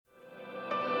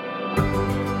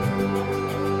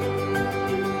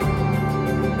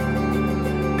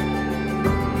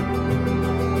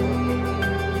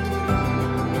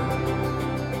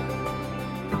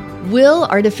Will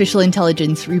artificial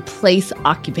intelligence replace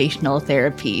occupational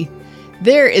therapy?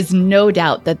 There is no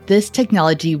doubt that this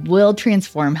technology will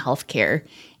transform healthcare,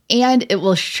 and it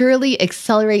will surely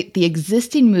accelerate the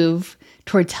existing move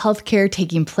towards healthcare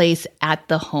taking place at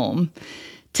the home.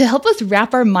 To help us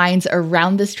wrap our minds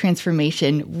around this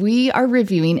transformation, we are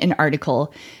reviewing an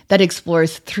article that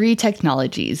explores 3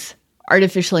 technologies: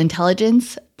 artificial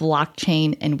intelligence,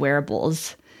 blockchain, and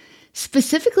wearables.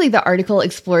 Specifically, the article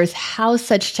explores how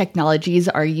such technologies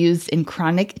are used in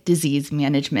chronic disease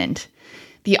management.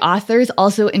 The authors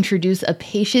also introduce a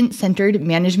patient-centered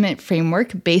management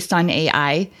framework based on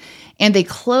AI, and they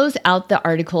close out the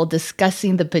article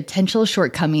discussing the potential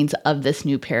shortcomings of this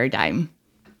new paradigm.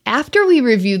 After we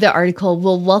review the article,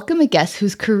 we'll welcome a guest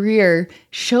whose career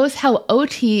shows how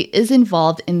OT is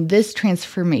involved in this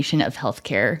transformation of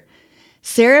healthcare.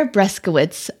 Sarah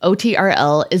Brzeszkiewicz,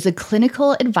 OTRL, is a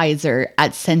clinical advisor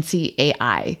at Sensi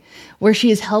AI, where she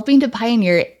is helping to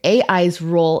pioneer AI's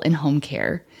role in home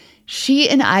care. She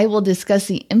and I will discuss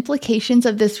the implications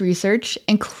of this research,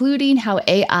 including how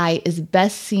AI is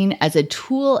best seen as a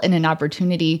tool and an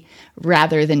opportunity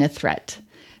rather than a threat.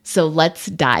 So let's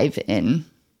dive in.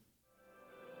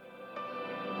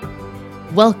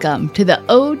 Welcome to the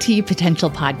OT Potential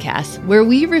Podcast, where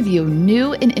we review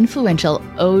new and influential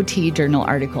OT journal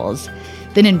articles,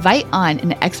 then invite on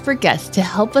an expert guest to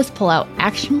help us pull out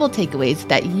actionable takeaways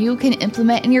that you can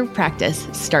implement in your practice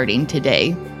starting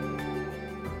today.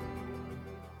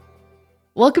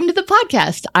 Welcome to the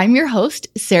podcast. I'm your host,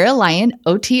 Sarah Lyon,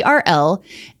 OTRL.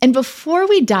 And before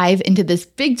we dive into this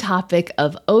big topic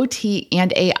of OT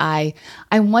and AI,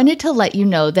 I wanted to let you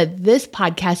know that this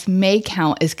podcast may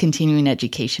count as continuing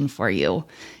education for you.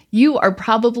 You are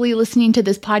probably listening to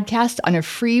this podcast on a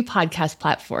free podcast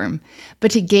platform,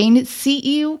 but to gain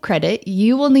CEU credit,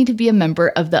 you will need to be a member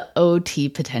of the OT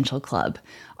Potential Club,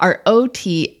 our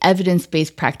OT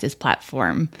evidence-based practice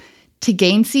platform. To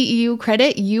gain CEU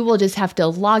credit, you will just have to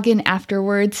log in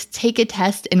afterwards, take a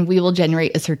test, and we will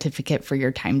generate a certificate for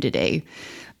your time today.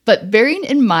 But bearing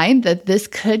in mind that this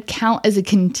could count as a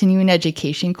continuing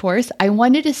education course, I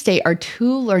wanted to state our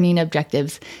 2 learning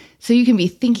objectives so you can be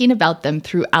thinking about them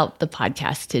throughout the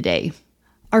podcast today.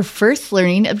 Our first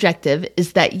learning objective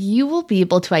is that you will be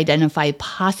able to identify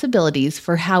possibilities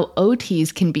for how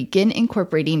OTs can begin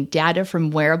incorporating data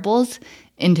from wearables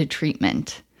into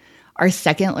treatment. Our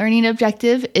second learning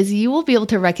objective is you will be able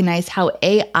to recognize how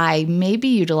AI may be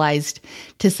utilized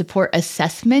to support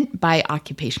assessment by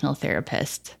occupational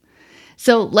therapists.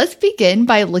 So let's begin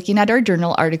by looking at our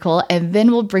journal article, and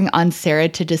then we'll bring on Sarah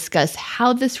to discuss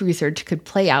how this research could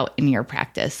play out in your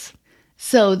practice.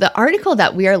 So the article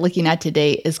that we are looking at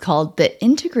today is called The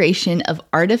Integration of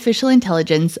Artificial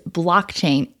Intelligence,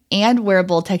 Blockchain, and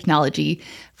Wearable Technology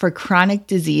for Chronic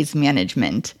Disease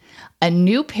Management: A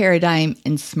New Paradigm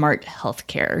in Smart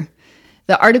Healthcare.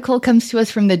 The article comes to us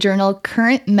from the journal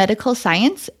Current Medical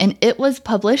Science, and it was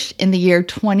published in the year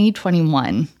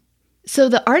 2021. So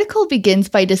the article begins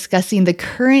by discussing the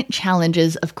current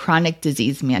challenges of chronic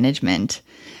disease management.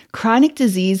 Chronic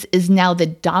disease is now the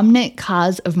dominant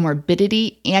cause of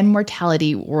morbidity and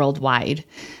mortality worldwide.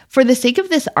 For the sake of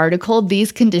this article,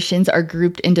 these conditions are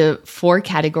grouped into 4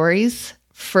 categories.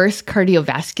 First,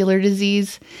 cardiovascular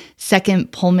disease.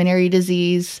 Second, pulmonary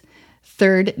disease.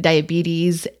 Third,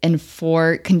 diabetes. And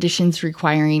 4, conditions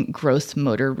requiring gross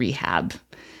motor rehab.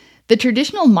 The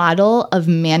traditional model of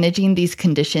managing these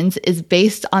conditions is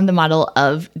based on the model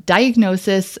of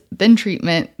diagnosis, then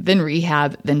treatment, then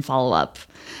rehab, then follow-up.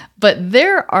 But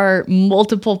there are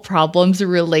multiple problems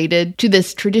related to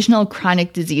this traditional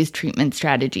chronic disease treatment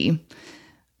strategy.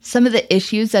 Some of the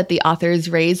issues that the authors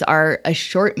raise are a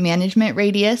short management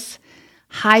radius,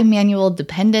 high manual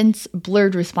dependence,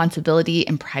 blurred responsibility,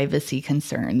 and privacy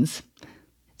concerns.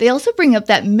 They also bring up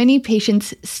that many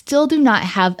patients still do not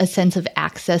have a sense of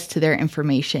access to their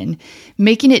information,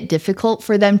 making it difficult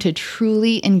for them to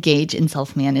truly engage in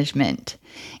self-management.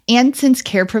 And since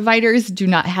care providers do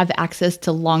not have access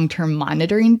to long-term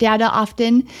monitoring data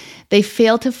often, they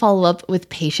fail to follow up with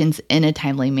patients in a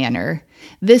timely manner.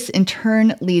 This in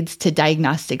turn leads to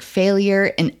diagnostic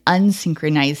failure and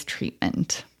unsynchronized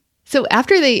treatment. So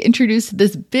after they introduce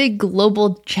this big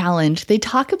global challenge, they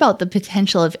talk about the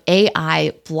potential of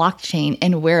AI, blockchain,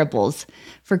 and wearables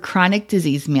for chronic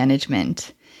disease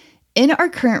management. In our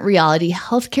current reality,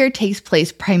 healthcare takes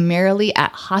place primarily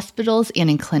at hospitals and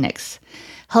in clinics.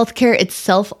 Healthcare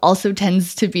itself also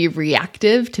tends to be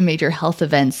reactive to major health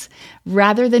events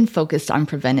rather than focused on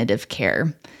preventative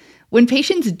care. When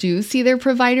patients do see their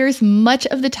providers, much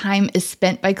of the time is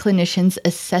spent by clinicians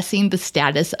assessing the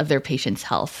status of their patient's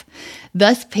health.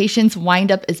 Thus, patients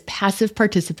wind up as passive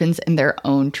participants in their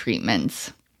own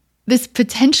treatments. This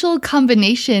potential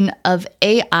combination of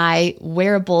AI,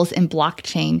 wearables, and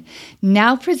blockchain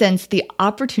now presents the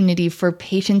opportunity for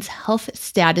patients' health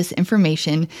status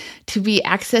information to be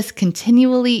accessed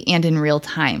continually and in real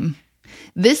time.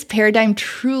 This paradigm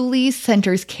truly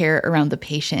centers care around the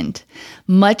patient.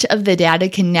 Much of the data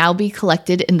can now be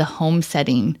collected in the home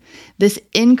setting. This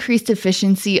increased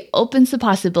efficiency opens the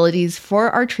possibilities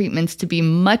for our treatments to be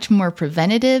much more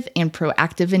preventative and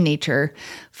proactive in nature,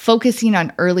 focusing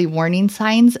on early warning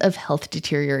signs of health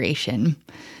deterioration.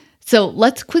 So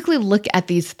let's quickly look at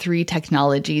these 3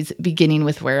 technologies, beginning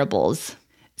with wearables.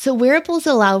 So wearables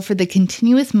allow for the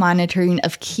continuous monitoring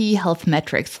of key health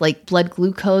metrics like blood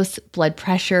glucose, blood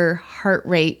pressure, heart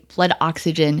rate, blood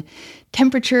oxygen,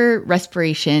 temperature,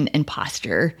 respiration, and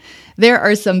posture. There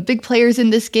are some big players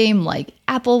in this game like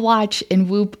Apple Watch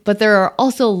and Whoop, but there are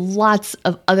also lots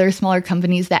of other smaller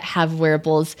companies that have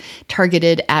wearables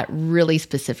targeted at really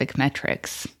specific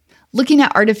metrics. Looking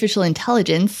at artificial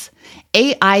intelligence,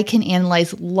 AI can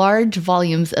analyze large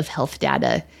volumes of health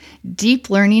data. Deep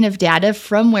learning of data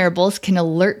from wearables can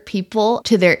alert people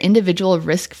to their individual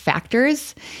risk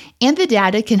factors, and the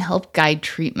data can help guide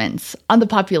treatments. On the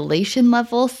population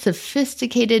level,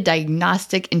 sophisticated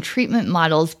diagnostic and treatment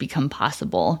models become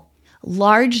possible.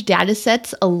 Large data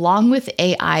sets along with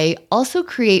AI also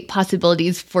create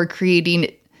possibilities for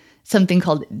creating something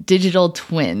called digital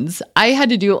twins. I had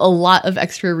to do a lot of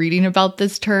extra reading about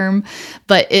this term,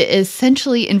 but it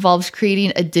essentially involves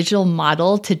creating a digital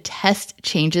model to test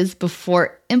changes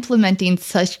before implementing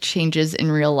such changes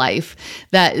in real life.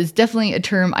 That is definitely a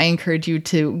term I encourage you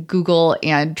to Google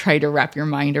and try to wrap your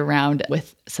mind around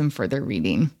with some further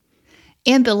reading.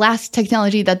 And the last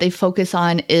technology that they focus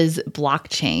on is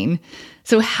blockchain.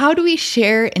 So how do we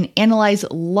share and analyze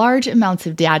large amounts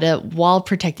of data while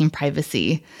protecting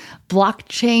privacy?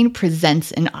 Blockchain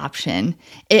presents an option.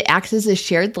 It acts as a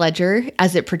shared ledger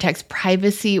as it protects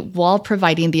privacy while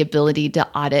providing the ability to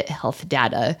audit health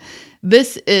data.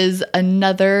 This is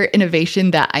another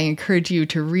innovation that I encourage you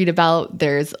to read about.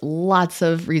 There's lots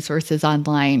of resources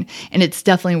online, and it's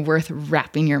definitely worth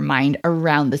wrapping your mind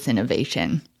around this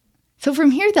innovation. So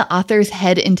from here, the authors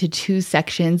head into 2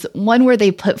 sections, one where they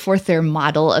put forth their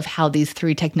model of how these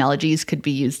 3 technologies could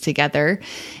be used together,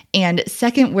 and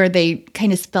second, where they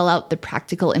kind of spell out the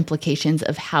practical implications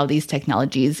of how these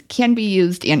technologies can be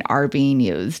used and are being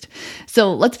used.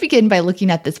 So let's begin by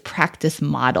looking at this practice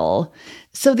model.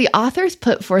 So the authors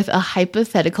put forth a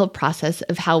hypothetical process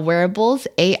of how wearables,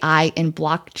 AI, and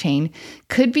blockchain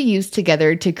could be used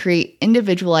together to create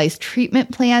individualized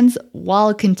treatment plans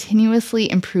while continuously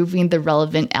improving the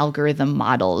relevant algorithm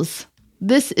models.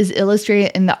 This is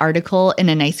illustrated in the article in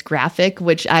a nice graphic,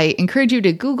 which I encourage you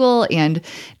to Google and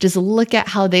just look at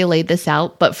how they laid this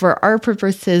out. But for our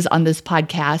purposes on this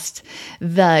podcast,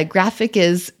 the graphic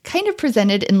is kind of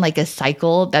presented in like a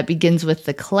cycle that begins with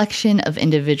the collection of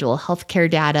individual healthcare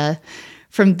data.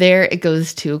 From there, it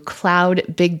goes to cloud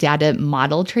big data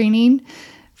model training.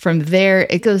 From there,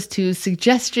 it goes to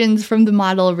suggestions from the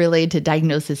model related to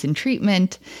diagnosis and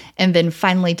treatment, and then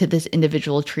finally to this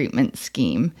individual treatment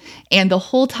scheme. And the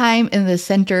whole time in the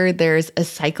center, there's a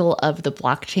cycle of the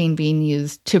blockchain being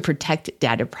used to protect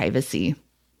data privacy.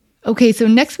 Okay, so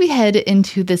next we head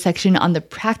into the section on the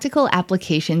practical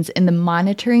applications in the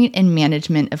monitoring and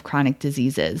management of chronic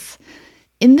diseases.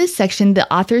 In this section,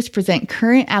 the authors present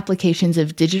current applications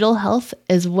of digital health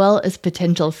as well as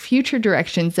potential future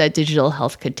directions that digital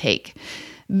health could take.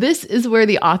 This is where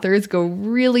the authors go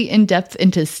really in depth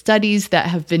into studies that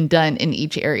have been done in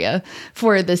each area.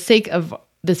 For the sake of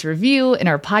this review in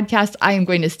our podcast, I am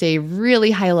going to stay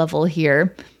really high level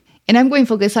here, and I'm going to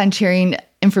focus on sharing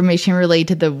information related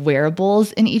to the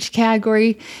wearables in each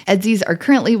category, as these are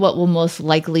currently what we'll most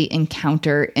likely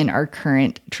encounter in our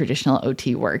current traditional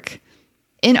OT work.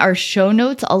 In our show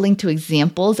notes, I'll link to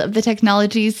examples of the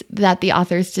technologies that the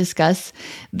authors discuss.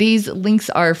 These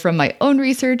links are from my own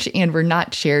research and were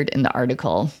not shared in the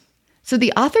article. So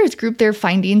the authors group their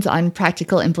findings on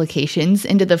practical implications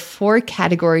into the 4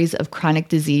 categories of chronic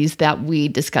disease that we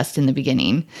discussed in the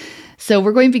beginning. So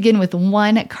we're going to begin with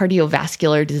 1,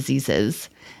 cardiovascular diseases.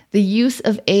 The use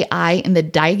of AI in the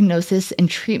diagnosis and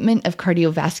treatment of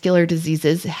cardiovascular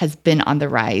diseases has been on the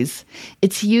rise.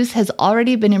 Its use has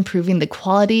already been improving the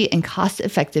quality and cost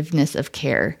effectiveness of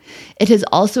care. It has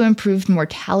also improved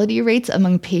mortality rates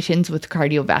among patients with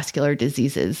cardiovascular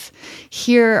diseases.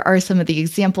 Here are some of the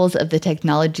examples of the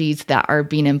technologies that are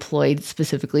being employed,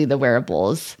 specifically the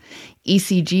wearables: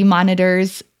 ECG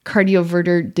monitors,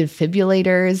 cardioverter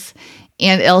defibrillators,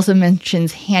 and it also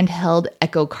mentions handheld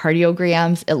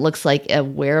echocardiograms. It looks like a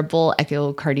wearable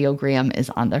echocardiogram is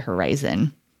on the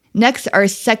horizon. Next, our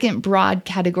second broad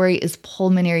category is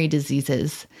pulmonary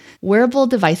diseases. Wearable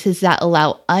devices that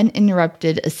allow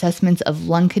uninterrupted assessments of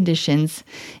lung conditions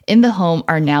in the home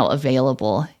are now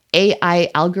available. AI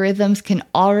algorithms can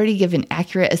already give an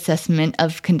accurate assessment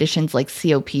of conditions like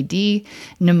COPD,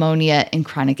 pneumonia, and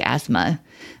chronic asthma.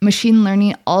 Machine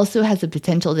learning also has the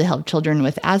potential to help children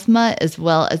with asthma as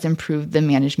well as improve the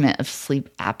management of sleep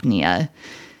apnea.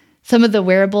 Some of the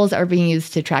wearables are being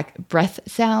used to track breath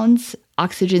sounds,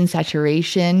 oxygen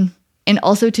saturation, and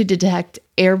also to detect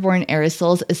airborne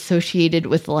aerosols associated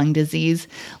with lung disease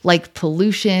like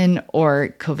pollution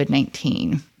or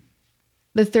COVID-19.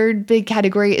 The third big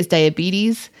category is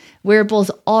diabetes. Wearables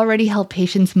already help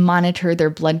patients monitor their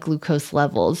blood glucose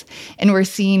levels, and we're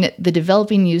seeing the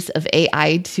developing use of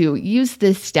AI to use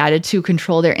this data to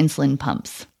control their insulin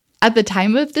pumps. At the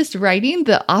time of this writing,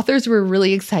 the authors were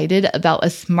really excited about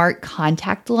a smart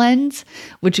contact lens,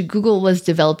 which Google was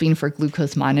developing for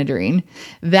glucose monitoring.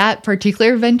 That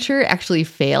particular venture actually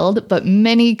failed, but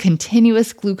many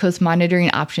continuous glucose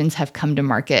monitoring options have come to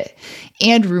market.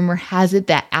 And rumor has it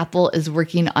that Apple is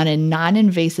working on a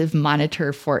non-invasive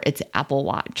monitor for its Apple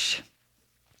Watch.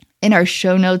 In our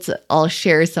show notes, I'll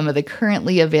share some of the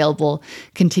currently available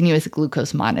continuous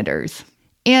glucose monitors.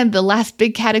 And the last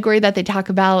big category that they talk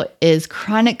about is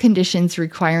chronic conditions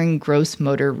requiring gross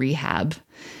motor rehab.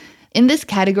 In this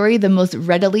category, the most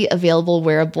readily available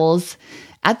wearables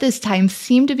at this time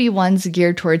seem to be ones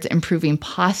geared towards improving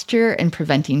posture and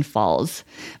preventing falls.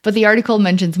 But the article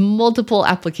mentions multiple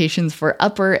applications for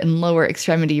upper and lower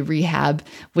extremity rehab,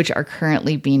 which are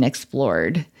currently being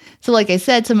explored. So like I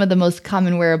said, some of the most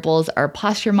common wearables are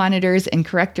posture monitors and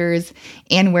correctors,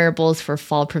 and wearables for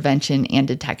fall prevention and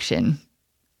detection.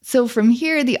 So from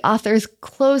here, the authors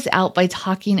close out by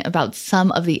talking about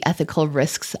some of the ethical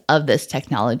risks of this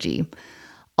technology.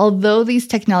 Although these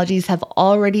technologies have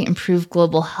already improved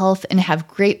global health and have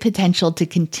great potential to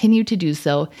continue to do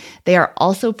so, they are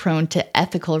also prone to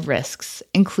ethical risks,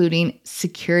 including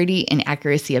security and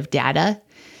accuracy of data.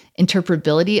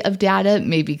 Interpretability of data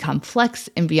may be complex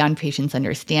and beyond patients'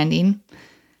 understanding.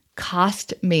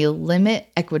 Cost may limit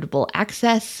equitable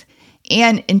access.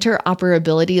 And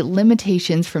interoperability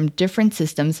limitations from different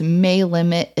systems may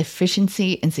limit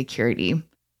efficiency and security.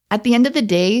 At the end of the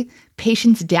day,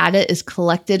 patients' data is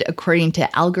collected according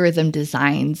to algorithm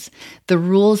designs, the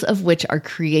rules of which are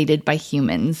created by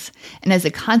humans. And as a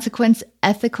consequence,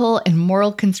 ethical and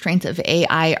moral constraints of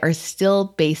AI are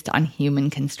still based on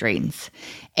human constraints.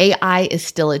 AI is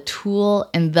still a tool,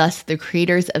 and thus the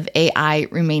creators of AI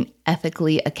remain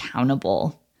ethically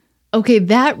accountable. Okay,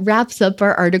 that wraps up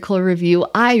our article review.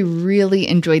 I really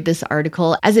enjoyed this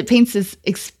article as it paints this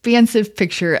expansive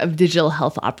picture of digital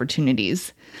health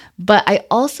opportunities. But I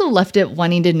also left it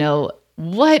wanting to know,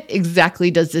 what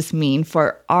exactly does this mean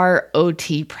for our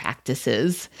OT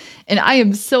practices? And I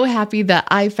am so happy that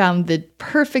I found the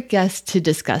perfect guest to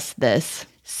discuss this.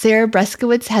 Sarah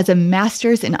Brzeszkiewicz has a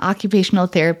master's in occupational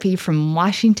therapy from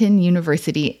Washington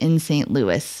University in St.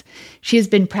 Louis. She has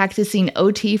been practicing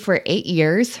OT for 8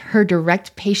 years. Her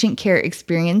direct patient care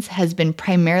experience has been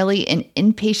primarily in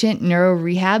inpatient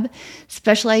neurorehab,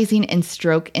 specializing in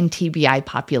stroke and TBI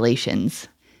populations.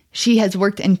 She has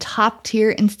worked in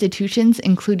top-tier institutions,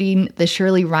 including the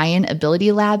Shirley Ryan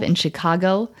Ability Lab in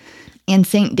Chicago and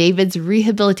St. David's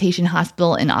Rehabilitation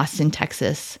Hospital in Austin,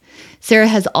 Texas. Sarah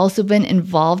has also been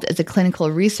involved as a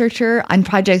clinical researcher on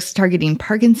projects targeting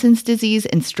Parkinson's disease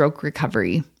and stroke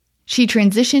recovery. She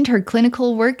transitioned her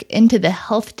clinical work into the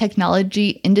health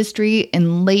technology industry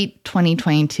in late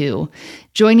 2022,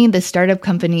 joining the startup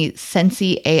company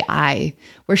Sensi AI,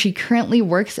 where she currently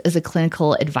works as a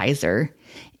clinical advisor.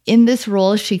 In this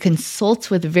role, she consults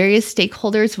with various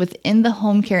stakeholders within the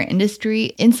home care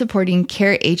industry in supporting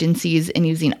care agencies in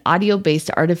using audio-based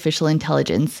artificial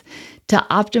intelligence to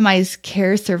optimize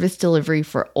care service delivery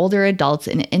for older adults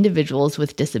and individuals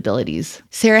with disabilities.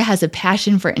 Sarah has a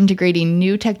passion for integrating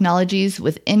new technologies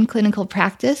within clinical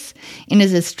practice and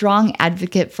is a strong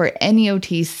advocate for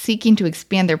NEOTs seeking to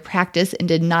expand their practice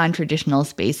into non-traditional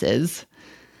spaces.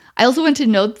 I also want to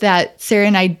note that Sarah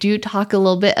and I do talk a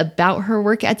little bit about her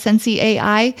work at Sensi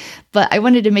AI, but I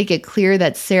wanted to make it clear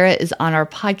that Sarah is on our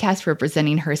podcast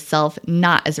representing herself,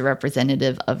 not as a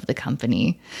representative of the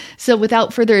company. So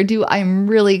without further ado, I'm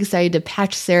really excited to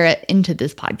patch Sarah into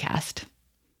this podcast.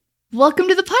 Welcome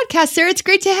to the podcast, Sarah. It's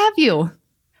great to have you.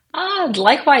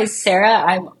 Likewise, Sarah.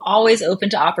 I'm always open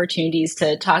to opportunities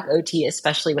to talk OT,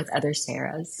 especially with other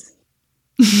Sarahs.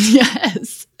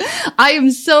 Yes. I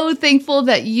am so thankful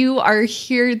that you are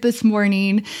here this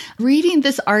morning. Reading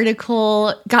this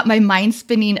article got my mind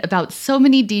spinning about so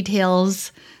many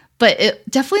details, but it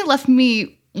definitely left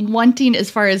me wanting as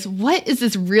far as what is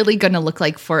this really going to look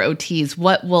like for OTs?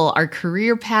 What will our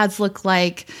career paths look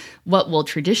like? What will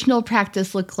traditional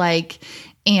practice look like?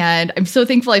 And I'm so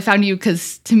thankful I found you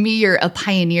because to me, you're a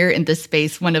pioneer in this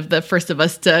space, one of the first of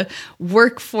us to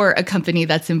work for a company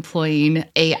that's employing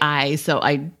AI. So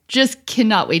I just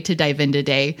cannot wait to dive in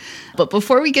today. But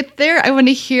before we get there, I want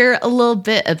to hear a little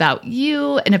bit about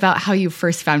you and about how you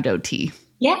first found OT.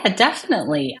 Yeah,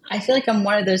 definitely. I feel like I'm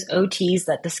one of those OTs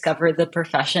that discovered the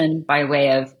profession by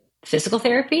way of physical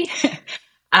therapy.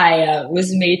 I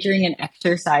was majoring in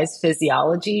exercise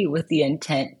physiology with the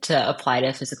intent to apply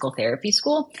to physical therapy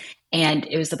school. And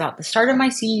it was about the start of my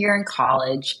senior year in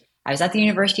college. I was at the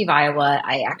University of Iowa.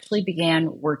 I actually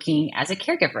began working as a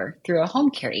caregiver through a home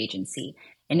care agency.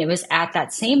 And it was at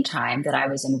that same time that I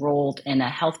was enrolled in a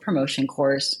health promotion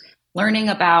course, learning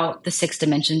about the 6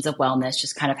 dimensions of wellness,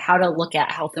 just kind of how to look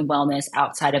at health and wellness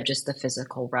outside of just the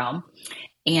physical realm.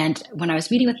 And when I was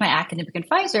meeting with my academic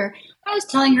advisor, I was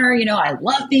telling her, I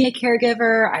love being a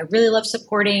caregiver. I really love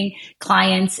supporting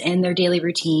clients in their daily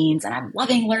routines. And I'm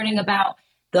loving learning about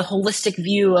the holistic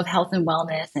view of health and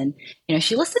wellness. And,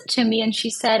 she listened to me and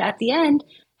she said at the end,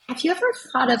 have you ever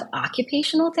thought of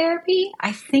occupational therapy?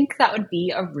 I think that would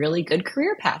be a really good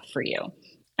career path for you.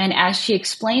 And as she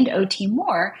explained OT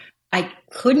more, I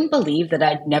couldn't believe that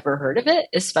I'd never heard of it,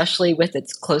 especially with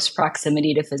its close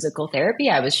proximity to physical therapy.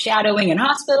 I was shadowing in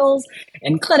hospitals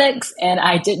and clinics, and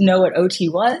I didn't know what OT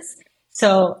was.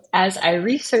 So as I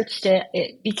researched it,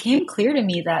 it became clear to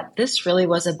me that this really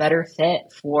was a better fit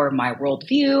for my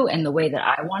worldview and the way that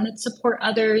I wanted to support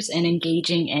others and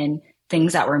engaging in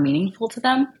things that were meaningful to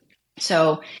them.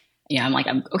 So I'm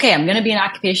going to be an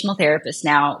occupational therapist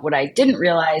now. What I didn't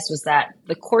realize was that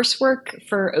the coursework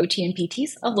for OT and PT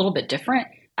is a little bit different.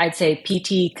 I'd say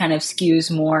PT kind of skews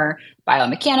more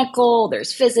biomechanical.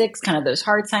 There's physics, kind of those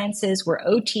hard sciences, where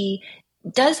OT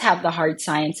does have the hard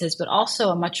sciences, but also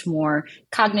a much more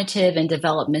cognitive and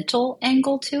developmental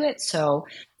angle to it. So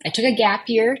I took a gap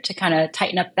year to kind of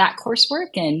tighten up that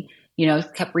coursework and,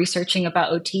 kept researching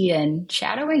about OT and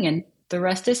shadowing, and the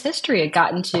rest is history. I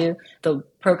got into the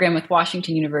program with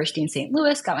Washington University in St.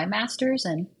 Louis, got my master's,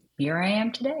 and here I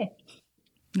am today.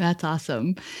 That's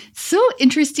awesome. So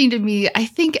interesting to me. I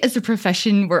think as a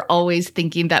profession, we're always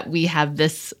thinking that we have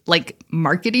this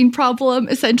marketing problem,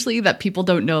 essentially, that people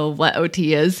don't know what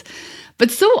OT is.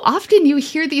 But so often you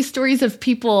hear these stories of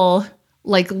people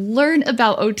learn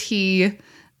about OT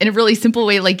in a really simple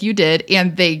way like you did,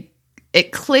 and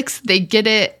it clicks, they get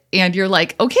it, and you're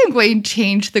like, okay, I'm going to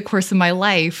change the course of my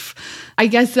life. I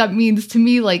guess that means to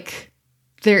me,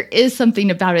 there is something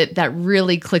about it that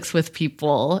really clicks with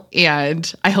people.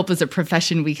 And I hope as a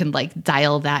profession, we can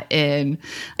dial that in.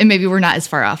 And maybe we're not as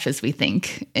far off as we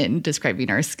think in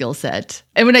describing our skill set.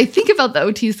 And when I think about the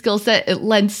OT skill set, it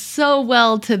lends so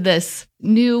well to this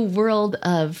new world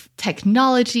of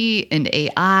technology and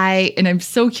AI. And I'm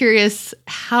so curious,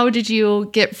 how did you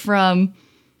get from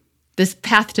this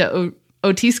path to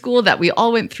OT school that we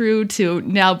all went through to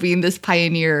now being this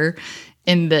pioneer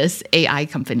in this AI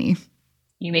company?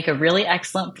 You make a really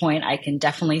excellent point. I can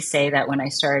definitely say that when I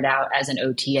started out as an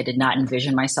OT, I did not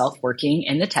envision myself working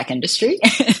in the tech industry.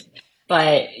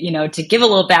 But, to give a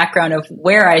little background of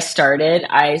where I started,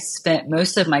 I spent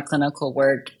most of my clinical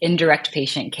work in direct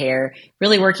patient care,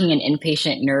 really working in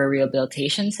inpatient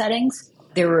neurorehabilitation settings.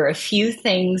 There were a few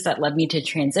things that led me to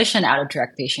transition out of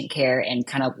direct patient care and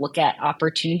kind of look at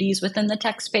opportunities within the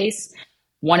tech space.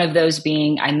 One of those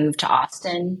being I moved to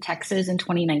Austin, Texas in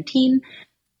 2019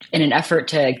 in an effort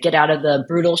to get out of the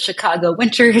brutal Chicago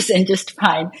winters and just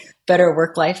find better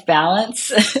work-life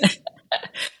balance.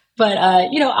 But,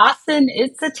 Austin,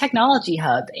 it's a technology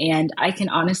hub. And I can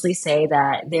honestly say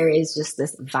that there is just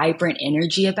this vibrant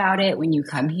energy about it. When you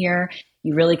come here,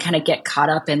 you really kind of get caught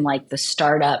up in the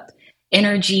startup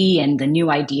energy and the new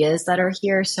ideas that are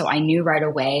here. So I knew right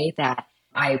away that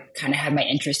I kind of had my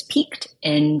interest peaked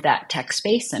in that tech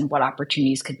space and what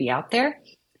opportunities could be out there.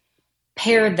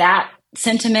 Pair that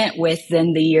sentiment with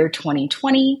then the year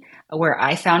 2020, where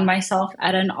I found myself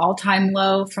at an all-time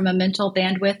low from a mental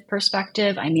bandwidth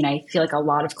perspective. I mean, I feel like a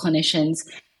lot of clinicians,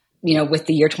 with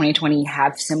the year 2020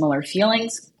 have similar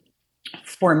feelings.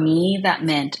 For me, that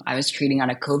meant I was treating on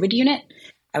a COVID unit.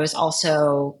 I was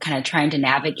also kind of trying to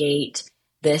navigate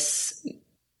this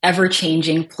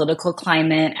ever-changing political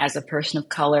climate as a person of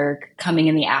color coming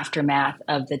in the aftermath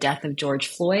of the death of George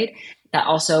Floyd. That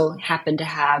also happened to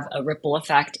have a ripple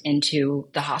effect into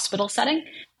the hospital setting.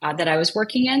 that I was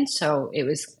working in. So it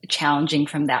was challenging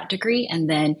from that degree. And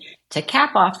then to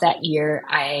cap off that year,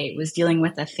 I was dealing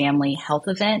with a family health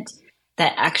event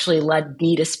that actually led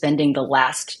me to spending the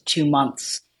last 2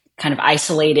 months kind of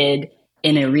isolated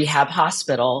in a rehab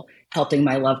hospital, helping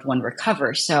my loved one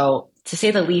recover. So to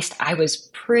say the least, I was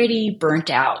pretty burnt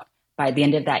out by the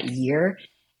end of that year.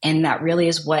 And that really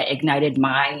is what ignited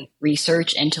my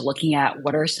research into looking at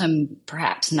what are some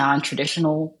perhaps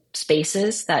non-traditional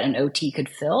spaces that an OT could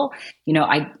fill.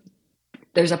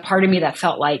 There's a part of me that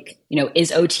felt like,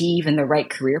 is OT even the right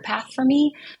career path for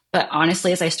me? But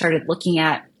honestly, as I started looking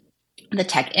at the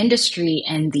tech industry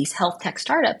and these health tech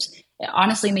startups, it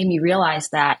honestly made me realize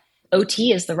that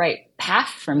OT is the right path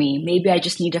for me. Maybe I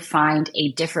just need to find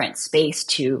a different space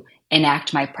to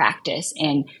enact my practice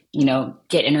and,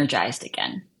 get energized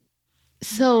again.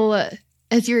 So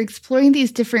as you're exploring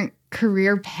these different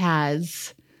career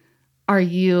paths, are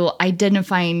you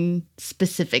identifying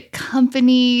specific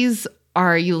companies?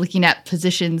 Are you looking at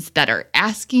positions that are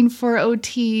asking for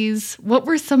OTs? What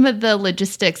were some of the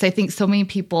logistics? I think so many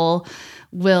people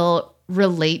will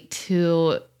relate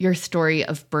to your story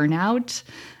of burnout,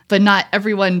 but not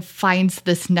everyone finds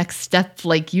this next step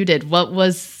like you did. What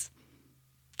was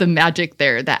the magic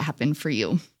there that happened for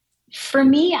you? For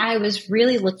me, I was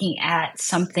really looking at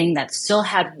something that still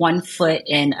had one foot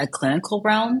in a clinical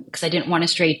realm because I didn't want to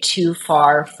stray too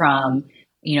far from,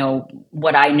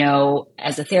 what I know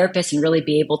as a therapist and really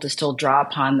be able to still draw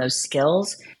upon those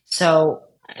skills. So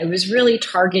I was really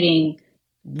targeting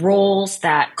roles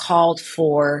that called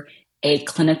for a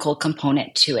clinical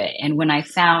component to it. And when I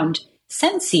found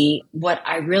Sensi, what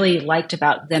I really liked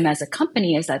about them as a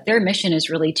company is that their mission is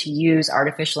really to use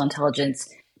artificial intelligence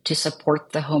to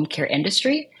support the home care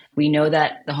industry. We know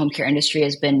that the home care industry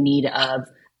has been in need of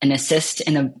an assist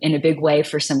in a big way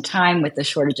for some time with the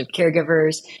shortage of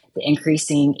caregivers, the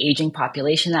increasing aging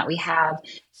population that we have.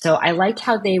 So I liked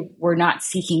how they were not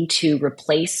seeking to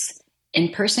replace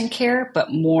in-person care,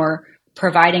 but more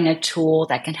providing a tool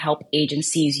that can help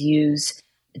agencies use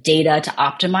data to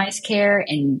optimize care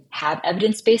and have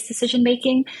evidence-based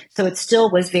decision-making. So it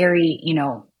still was very,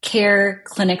 care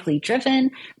clinically driven,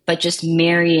 but just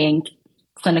marrying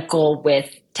clinical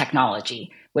with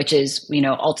technology, which is,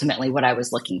 ultimately what I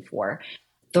was looking for.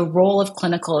 The role of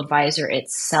clinical advisor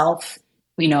itself,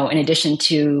 in addition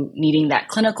to needing that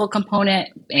clinical component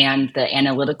and the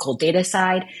analytical data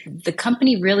side, the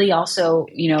company really also,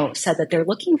 said that they're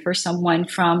looking for someone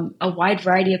from a wide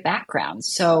variety of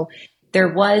backgrounds. So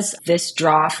there was this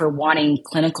draw for wanting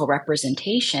clinical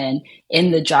representation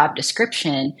in the job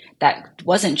description that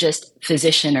wasn't just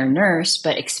physician or nurse,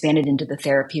 but expanded into the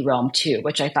therapy realm too,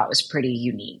 which I thought was pretty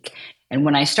unique. And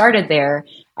when I started there,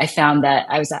 I found that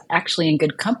I was actually in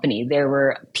good company. There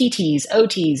were PTs,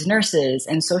 OTs, nurses,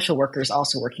 and social workers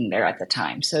also working there at the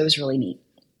time. So it was really neat.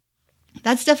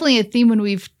 That's definitely a theme when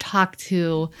we've talked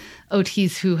to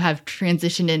OTs who have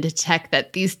transitioned into tech,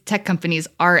 that these tech companies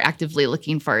are actively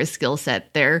looking for a skill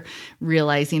set. They're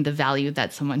realizing the value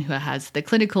that someone who has the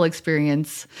clinical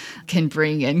experience can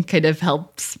bring and kind of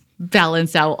helps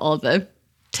balance out all the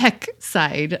tech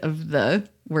side of the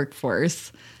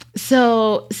workforce.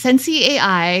 So Sensi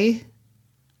AI,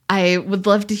 I would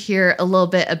love to hear a little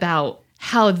bit about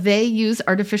how they use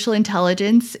artificial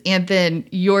intelligence and then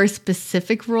your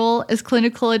specific role as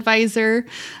clinical advisor.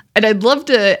 And I'd love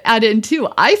to add in too,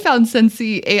 I found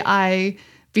Sensi AI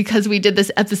because we did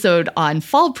this episode on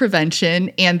fall prevention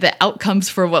and the outcomes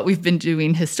for what we've been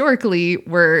doing historically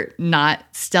were not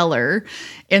stellar.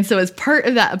 And so as part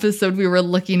of that episode, we were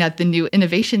looking at the new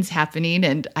innovations happening,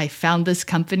 and I found this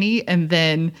company and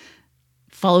then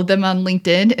followed them on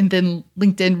LinkedIn, and then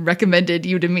LinkedIn recommended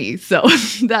you to me. So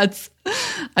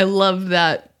I love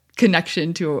that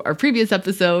connection to our previous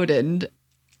episode, and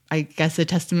I guess a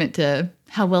testament to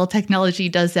how well technology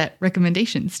does that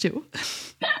recommendations too.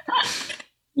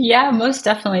 Yeah, most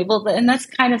definitely. Well, and that's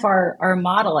kind of our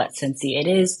model at Sensi. It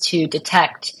is to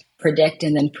detect, predict,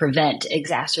 and then prevent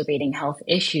exacerbating health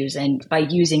issues, and by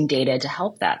using data to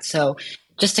help that. So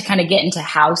just to kind of get into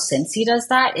how Sensi does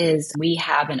that is we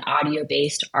have an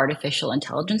audio-based artificial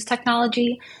intelligence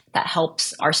technology that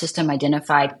helps our system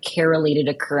identify care-related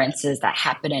occurrences that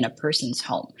happen in a person's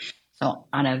home. So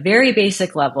on a very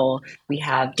basic level, we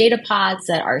have data pods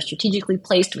that are strategically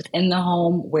placed within the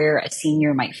home where a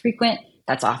senior might frequent.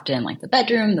 That's often like the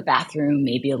bedroom, the bathroom,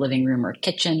 maybe a living room or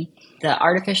kitchen. The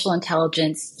artificial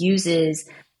intelligence uses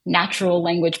natural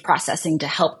language processing to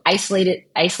help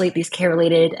isolate these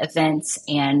care-related events.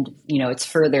 And, it's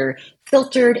further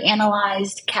filtered,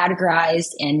 analyzed,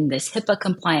 categorized in this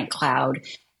HIPAA-compliant cloud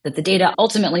that the data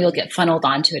ultimately will get funneled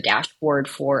onto a dashboard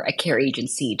for a care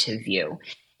agency to view.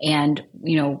 And,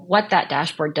 what that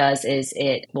dashboard does is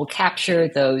it will capture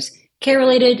those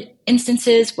care-related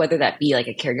instances, whether that be like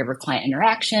a caregiver-client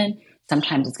interaction.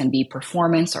 Sometimes it's going to be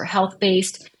performance or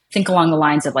health-based. Think along the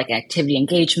lines of like activity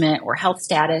engagement or health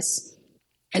status.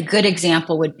 A good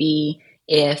example would be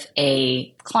if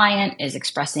a client is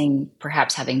expressing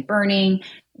perhaps having burning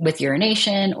with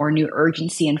urination or new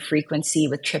urgency and frequency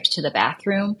with trips to the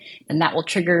bathroom, then that will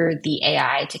trigger the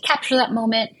AI to capture that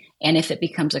moment. And if it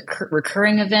becomes a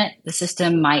recurring event, the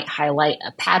system might highlight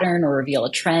a pattern or reveal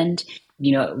a trend.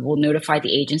 It will notify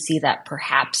the agency that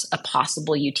perhaps a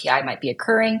possible UTI might be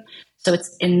occurring. So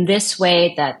it's in this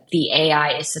way that the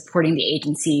AI is supporting the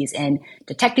agencies in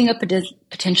detecting a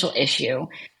potential issue,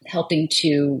 helping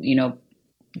to,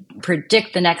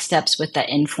 predict the next steps with that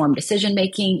informed decision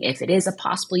making. If it is a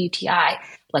possible UTI,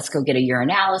 let's go get a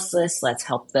urinalysis. Let's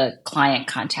help the client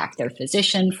contact their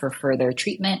physician for further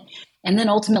treatment. And then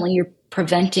ultimately, you're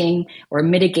preventing or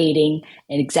mitigating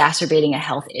and exacerbating a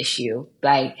health issue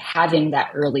by having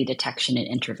that early detection and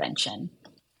intervention.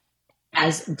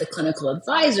 As the clinical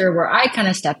advisor, where I kind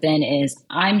of step in is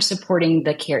I'm supporting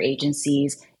the care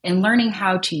agencies in learning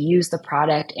how to use the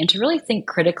product and to really think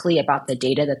critically about the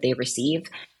data that they receive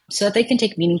so that they can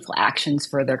take meaningful actions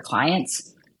for their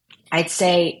clients. I'd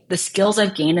say the skills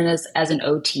I've gained as an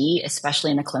OT,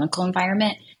 especially in a clinical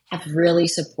environment, have really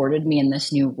supported me in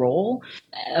this new role.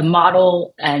 A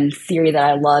model and theory that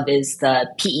I love is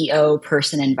the PEO,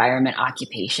 person, environment,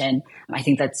 occupation. I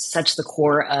think that's such the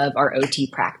core of our OT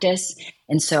practice.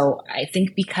 And so I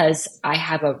think because I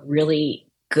have a really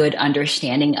good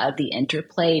understanding of the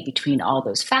interplay between all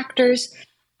those factors,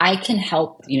 I can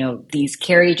help, these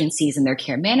care agencies and their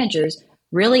care managers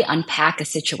really unpack a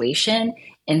situation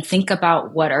and think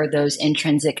about what are those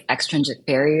intrinsic, extrinsic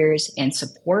barriers and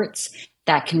supports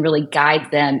that can really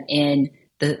guide them in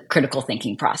the critical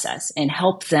thinking process and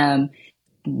help them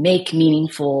make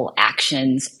meaningful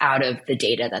actions out of the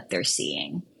data that they're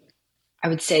seeing. I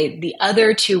would say the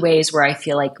other two ways where I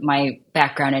feel like my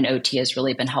background in OT has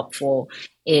really been helpful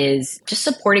is just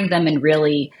supporting them in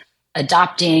really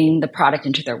adopting the product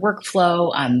into their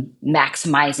workflow,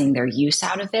 maximizing their use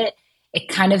out of it. It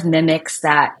kind of mimics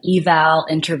that eval,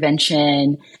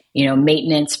 intervention,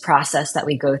 maintenance process that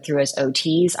we go through as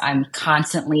OTs. I'm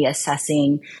constantly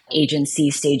assessing agency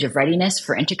stage of readiness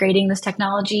for integrating this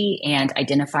technology and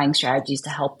identifying strategies to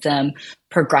help them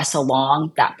progress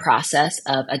along that process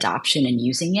of adoption and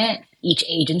using it. Each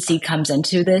agency comes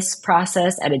into this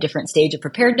process at a different stage of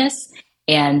preparedness,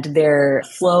 and their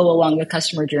flow along the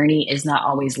customer journey is not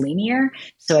always linear.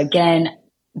 So again,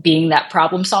 being that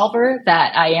problem solver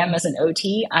that I am as an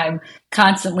OT, I'm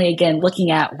constantly, again,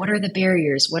 looking at what are the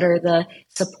barriers, what are the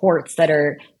supports that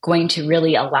are going to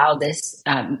really allow this,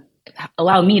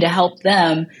 allow me to help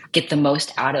them get the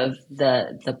most out of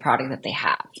the product that they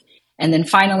have. And then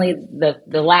finally,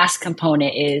 the last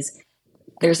component is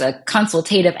there's a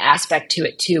consultative aspect to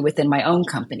it too within my own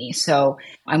company. So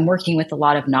I'm working with a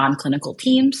lot of non-clinical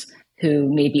teams who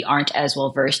maybe aren't as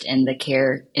well versed in the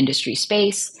care industry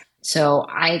space. So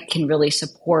I can really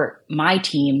support my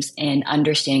teams in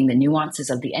understanding the nuances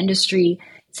of the industry.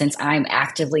 Since I'm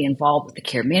actively involved with the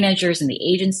care managers and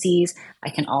the agencies,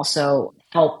 I can also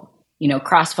help,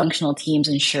 cross-functional teams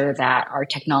ensure that our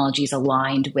technology is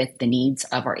aligned with the needs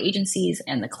of our agencies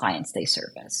and the clients they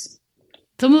service.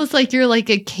 It's almost like you're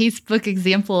like a casebook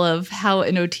example of how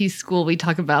in OT school we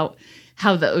talk about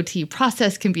how the OT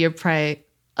process can be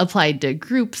applied to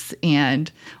groups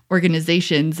and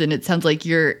organizations. And it sounds like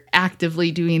you're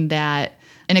actively doing that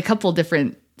in a couple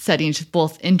different settings,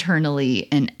 both internally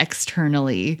and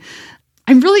externally.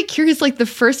 I'm really curious, like the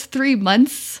first 3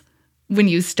 months when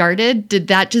you started, did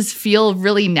that just feel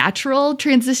really natural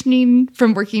transitioning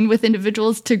from working with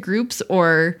individuals to groups,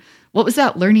 or what was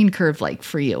that learning curve like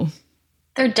for you?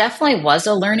 There definitely was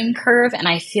a learning curve, and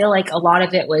I feel like a lot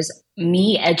of it was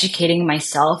me educating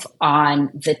myself on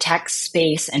the tech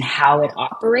space and how it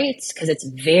operates, because it's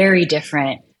very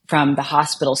different from the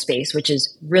hospital space, which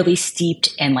is really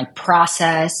steeped in like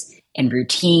process and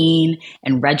routine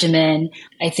and regimen.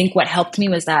 I think what helped me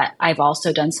was that I've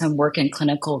also done some work in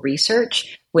clinical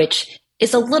research, which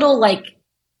is a little like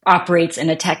operates in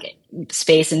a tech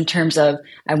space in terms of,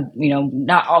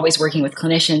 not always working with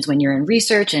clinicians when you're in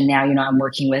research. And now, I'm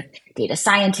working with data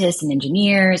scientists and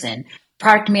engineers and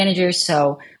product managers.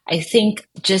 So I think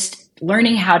just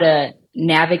learning how to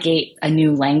navigate a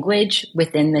new language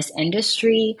within this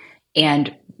industry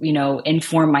and,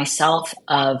 inform myself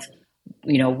of,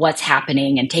 what's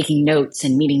happening and taking notes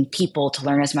and meeting people to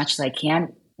learn as much as I can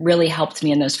really helped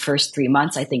me in those first 3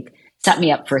 months, I think set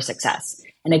me up for success.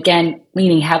 And again,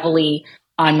 leaning heavily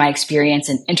on my experience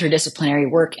in interdisciplinary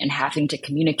work and having to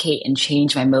communicate and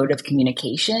change my mode of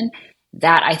communication,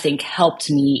 that I think helped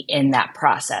me in that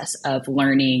process of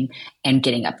learning and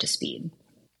getting up to speed.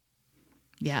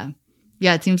 Yeah.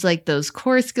 Yeah, it seems like those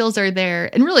core skills are there.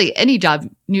 And really, any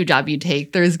new job you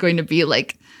take, there's going to be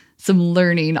like some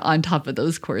learning on top of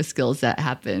those core skills that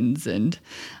happens. And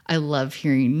I love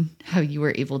hearing how you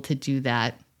were able to do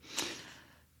that.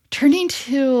 Turning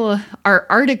to our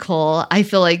article, I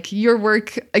feel like your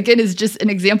work, again, is just an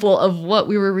example of what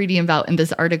we were reading about in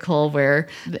this article, where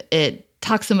it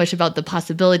talks so much about the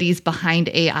possibilities behind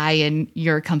AI, and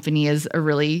your company is a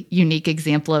really unique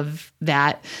example of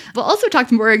that. But also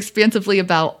talked more expansively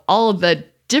about all of the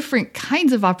different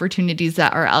kinds of opportunities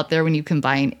that are out there when you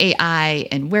combine AI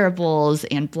and wearables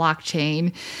and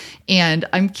blockchain. And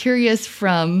I'm curious,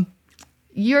 from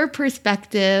your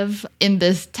perspective in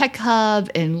this tech hub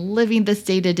and living this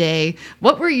day to day,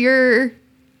 what were your,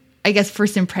 I guess,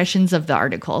 first impressions of the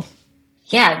article?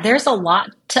 Yeah, there's a lot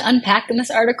to unpack in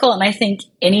this article. And I think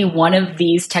any one of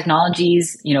these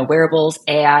technologies, wearables,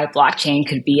 AI, blockchain,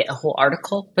 could be a whole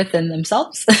article within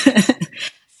themselves.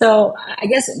 So I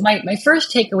guess my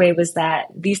first takeaway was that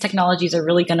these technologies are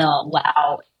really going to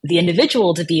allow the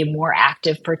individual to be a more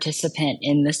active participant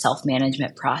in the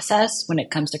self-management process when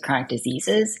it comes to chronic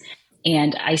diseases.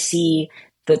 And I see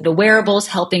the wearables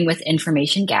helping with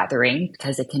information gathering,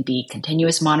 because it can be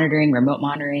continuous monitoring, remote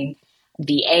monitoring,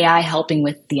 the AI helping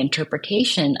with the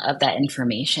interpretation of that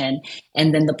information,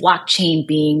 and then the blockchain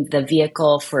being the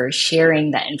vehicle for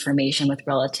sharing that information with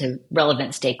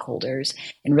relevant stakeholders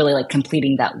and really like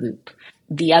completing that loop.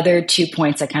 The other 2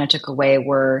 points I kind of took away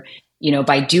were,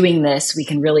 by doing this, we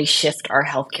can really shift our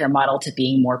healthcare model to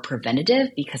being more preventative,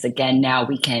 because again, now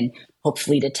we can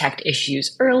hopefully detect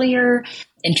issues earlier,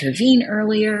 intervene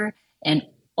earlier, and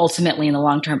ultimately in the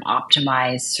long term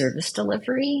optimize service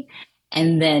delivery.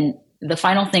 And then the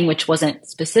final thing, which wasn't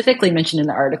specifically mentioned in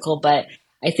the article, but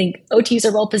I think OTs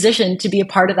are well positioned to be a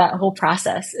part of that whole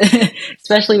process,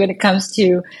 especially when it comes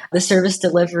to the service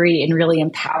delivery and really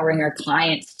empowering our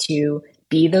clients to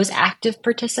be those active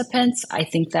participants. I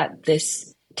think that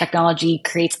this technology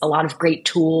creates a lot of great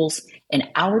tools in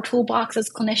our toolbox as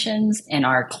clinicians and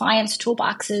our clients'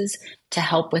 toolboxes to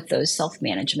help with those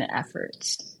self-management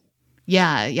efforts.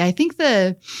 Yeah, I think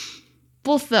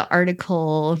both the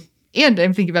article, and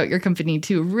I'm thinking about your company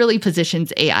too, really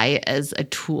positions AI as a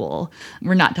tool.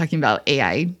 We're not talking about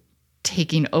AI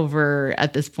taking over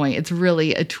at this point. It's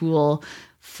really a tool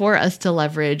for us to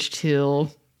leverage to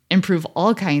improve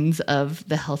all kinds of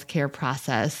the healthcare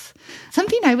process.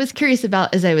 Something I was curious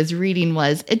about as I was reading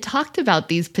was it talked about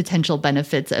these potential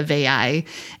benefits of AI.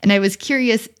 And I was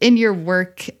curious, in your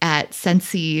work at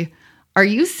Sensi, are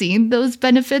you seeing those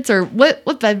benefits, or what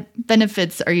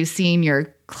benefits are you seeing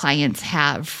your clients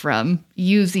have from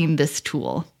using this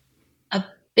tool? A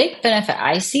big benefit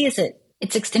I see is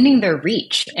it's extending their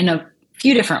reach in a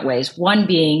few different ways. One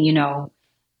being,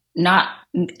 not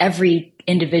every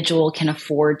individual can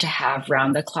afford to have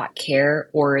round-the-clock care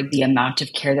or the amount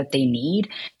of care that they need.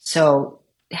 So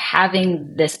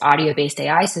having this audio-based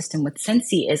AI system with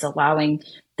Sensi is allowing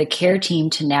the care team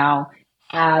to now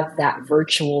have that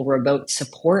virtual remote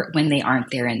support when they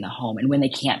aren't there in the home and when they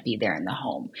can't be there in the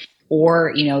home.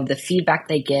 Or, the feedback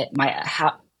they get might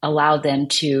allow them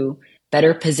to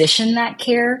better position that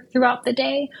care throughout the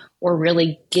day, or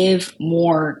really give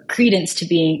more credence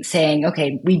to saying,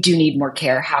 okay, we do need more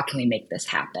care. How can we make this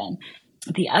happen?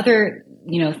 The other,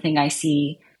 thing I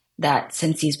see that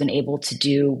Sensi's been able to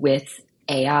do with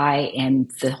AI and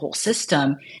the whole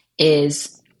system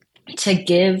is to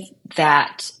give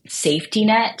that safety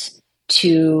net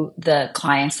to the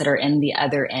clients that are in the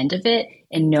other end of it,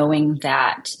 and knowing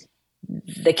that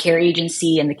the care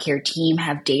agency and the care team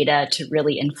have data to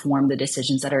really inform the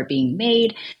decisions that are being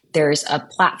made. There's a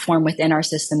platform within our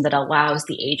system that allows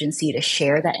the agency to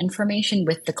share that information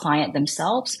with the client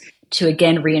themselves to,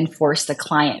 again, reinforce the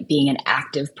client being an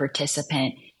active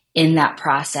participant in that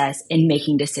process, in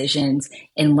making decisions,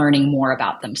 and learning more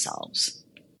about themselves.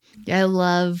 Yeah, I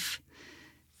love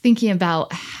thinking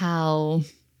about how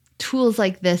tools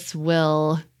like this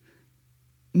will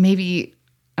maybe,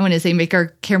 I want to say, make our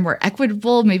care more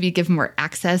equitable, maybe give more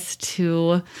access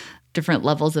to different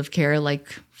levels of care, like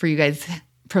for you guys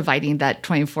providing that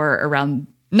 24 around,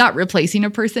 not replacing a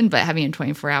person, but having a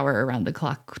 24-hour around the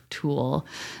clock tool.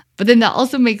 But then that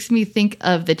also makes me think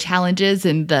of the challenges,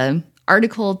 and the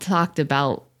article talked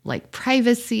about like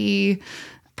privacy,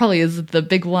 probably is the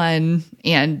big one,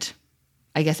 and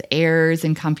I guess errors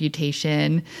in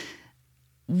computation.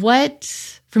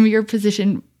 What, from your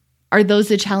position, Are those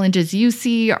the challenges you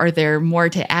see? Are there more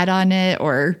to add on it?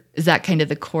 Or is that kind of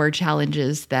the core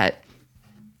challenges that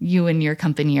you and your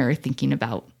company are thinking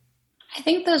about? I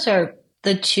think those are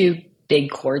the two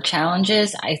big core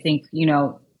challenges. I think,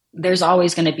 there's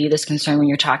always going to be this concern when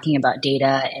you're talking about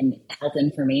data and health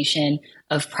information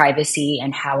of privacy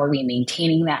and how are we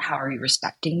maintaining that? How are we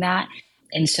respecting that?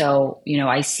 And so,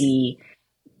 I see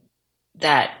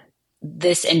that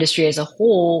this industry as a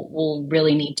whole will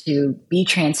really need to be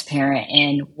transparent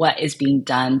in what is being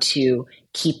done to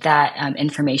keep that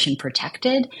information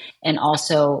protected, and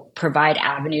also provide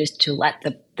avenues to let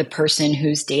the person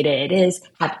whose data it is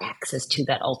have access to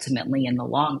that ultimately in the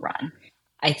long run.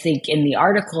 I think in the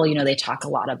article, they talk a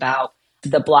lot about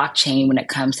the blockchain when it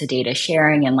comes to data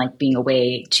sharing and like being a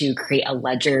way to create a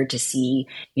ledger to see,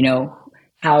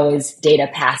 how is data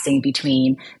passing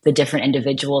between the different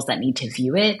individuals that need to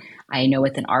view it. I know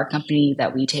within our company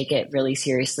that we take it really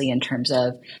seriously in terms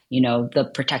of, the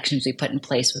protections we put in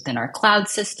place within our cloud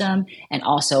system, and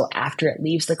also after it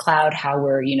leaves the cloud, how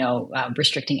we're,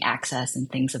 restricting access and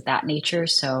things of that nature.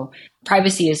 So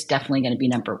privacy is definitely going to be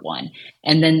number one.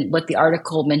 And then what the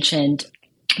article mentioned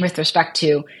with respect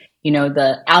to,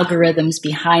 the algorithms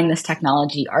behind this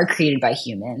technology are created by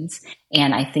humans.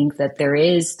 And I think that there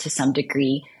is, to some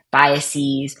degree,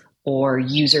 biases or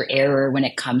user error when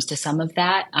it comes to some of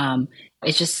that.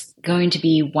 It's just going to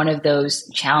be one of those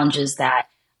challenges that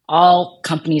all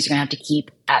companies are going to have to keep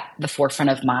at the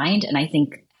forefront of mind. And I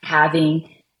think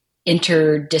having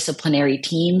interdisciplinary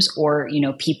teams or,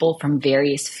 people from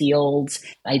various fields,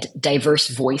 diverse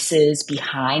voices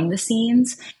behind the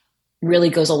scenes really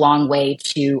goes a long way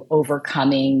to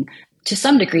overcoming, to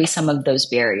some degree, some of those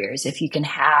barriers. If you can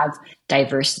have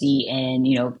diversity in,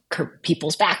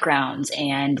 people's backgrounds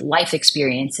and life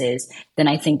experiences, then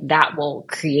I think that will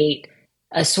create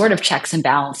a sort of checks and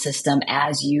balance system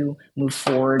as you move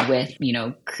forward with,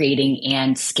 creating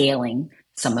and scaling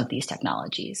some of these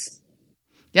technologies.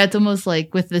 Yeah, it's almost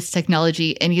like with this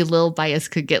technology, any little bias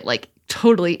could get like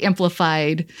totally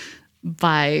amplified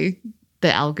by the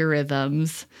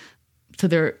algorithms. So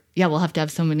we'll have to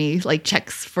have so many like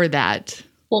checks for that.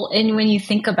 Well, and when you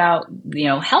think about,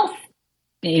 health,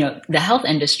 the health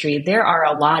industry, there are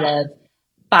a lot of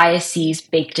biases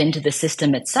baked into the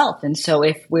system itself. And so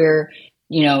if we're,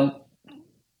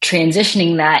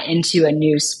 transitioning that into a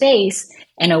new space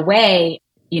in a way,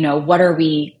 what are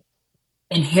we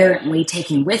inherently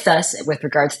taking with us with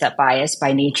regards to that bias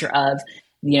by nature of,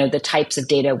 the types of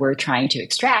data we're trying to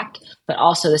extract, but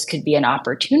also this could be an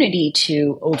opportunity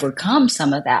to overcome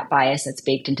some of that bias that's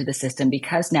baked into the system,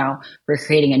 because now we're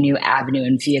creating a new avenue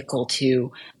and vehicle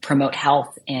to promote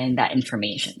health and that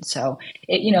information. So,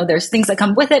 there's things that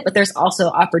come with it, but there's also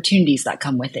opportunities that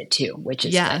come with it too, which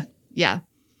is good. Yeah.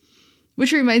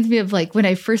 Which reminds me of like when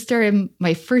I first started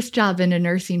my first job in a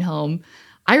nursing home,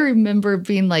 I remember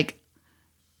being like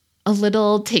a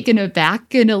little taken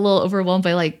aback and a little overwhelmed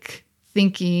by like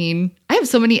thinking, I have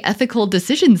so many ethical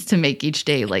decisions to make each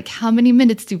day. Like, how many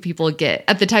minutes do people get?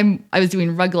 At the time, I was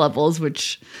doing rug levels,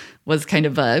 which was kind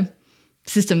of a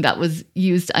system that was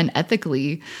used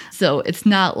unethically. So it's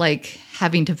not like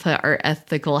having to put our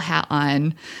ethical hat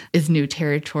on is new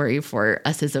territory for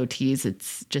us as OTs.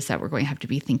 It's just that we're going to have to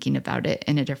be thinking about it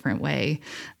in a different way.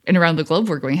 And around the globe,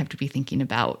 we're going to have to be thinking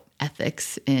about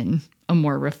ethics in a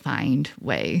more refined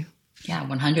way. Yeah,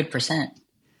 100%.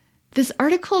 This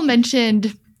article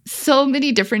mentioned so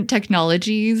many different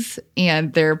technologies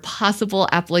and their possible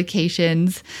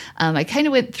applications. I kind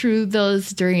of went through those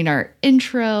during our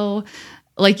intro.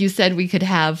 Like you said, we could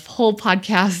have whole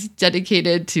podcasts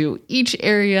dedicated to each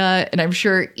area, and I'm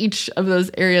sure each of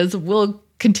those areas will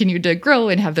continue to grow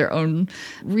and have their own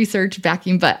research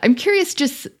backing. But I'm curious,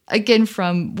 just again,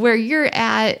 from where you're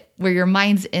at, where your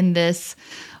mind's in this,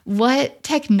 what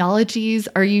technologies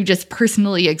are you just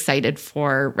personally excited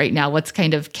for right now? What's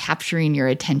kind of capturing your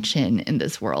attention in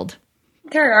this world?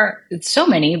 There are so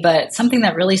many, but something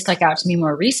that really stuck out to me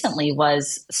more recently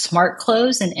was smart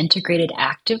clothes and integrated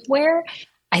activewear.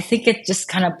 I think it just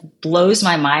kind of blows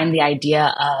my mind, the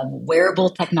idea of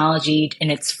wearable technology in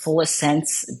its fullest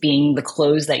sense being the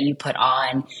clothes that you put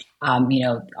on.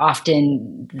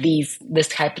 Often this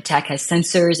type of tech has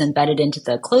sensors embedded into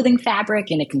the clothing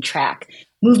fabric, and it can track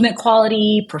movement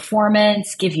quality,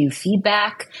 performance, give you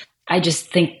feedback. I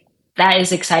just think that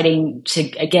is exciting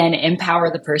to, again,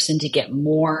 empower the person to get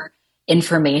more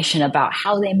information about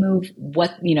how they move,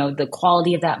 what, the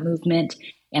quality of that movement.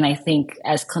 And I think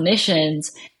as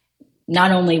clinicians,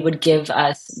 not only would give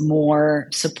us more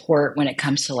support when it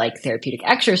comes to like therapeutic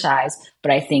exercise,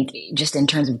 but I think just in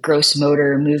terms of gross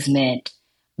motor movement,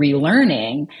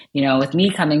 relearning, with me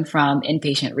coming from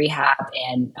inpatient rehab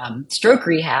and stroke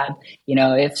rehab,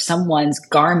 if someone's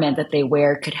garment that they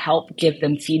wear could help give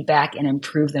them feedback and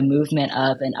improve the movement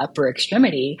of an upper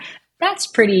extremity, that's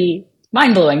pretty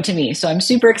mind-blowing to me. So I'm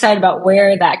super excited about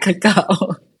where that could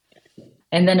go.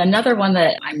 And then another one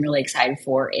that I'm really excited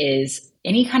for is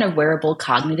any kind of wearable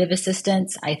cognitive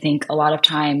assistance. I think a lot of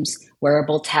times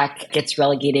wearable tech gets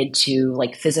relegated to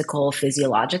like physical,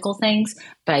 physiological things,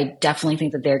 but I definitely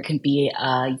think that there can be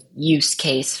a use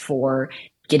case for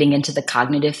getting into the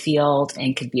cognitive field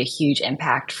and could be a huge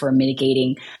impact for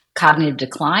mitigating cognitive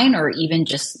decline, or even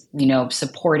just,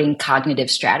 supporting cognitive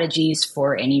strategies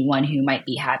for anyone who might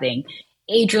be having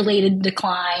age-related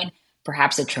decline,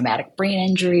 perhaps a traumatic brain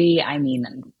injury. I mean,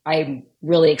 I'm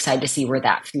really excited to see where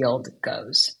that field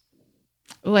goes.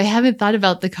 Oh, I haven't thought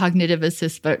about the cognitive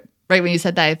assist, but right when you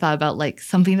said that, I thought about like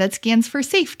something that scans for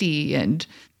safety. And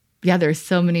yeah, there's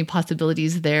so many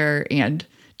possibilities there. And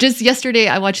just yesterday,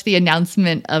 I watched the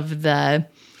announcement of the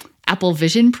Apple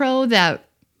Vision Pro that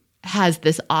has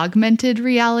this augmented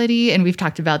reality. And we've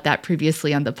talked about that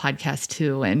previously on the podcast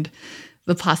too. And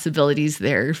the possibilities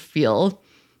there feel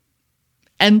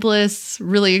endless,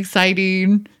 really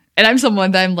exciting. And I'm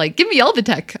someone that I'm like, give me all the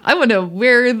tech. I want to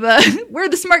wear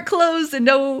the smart clothes and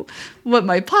know what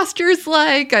my posture is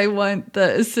like. I want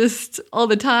the assist all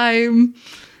the time.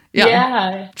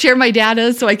 Yeah. Share my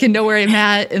data so I can know where I'm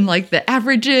at and like the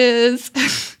averages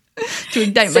to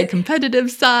ignite my competitive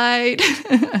side.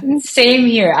 Same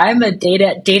here. I'm a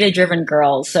data-driven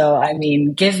girl. So, I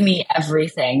mean, give me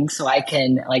everything so I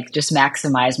can like just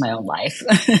maximize my own life.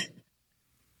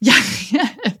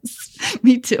 Yes,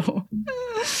 me too.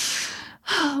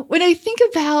 When I think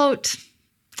about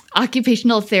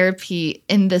occupational therapy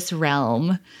in this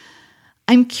realm,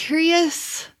 I'm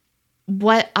curious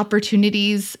what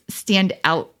opportunities stand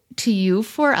out to you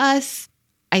for us.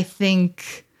 I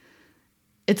think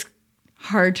it's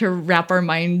hard to wrap our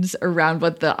minds around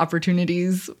what the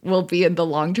opportunities will be in the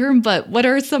long term, but what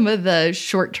are some of the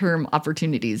short-term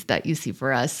opportunities that you see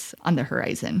for us on the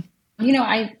horizon?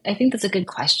 I think that's a good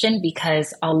question,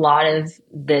 because a lot of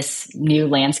this new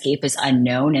landscape is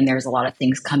unknown and there's a lot of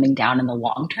things coming down in the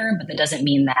long term, but that doesn't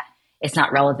mean that it's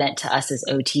not relevant to us as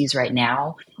OTs right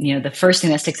now. The first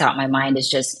thing that sticks out in my mind is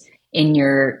just in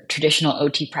your traditional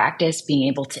OT practice, being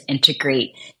able to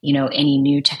integrate, any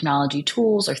new technology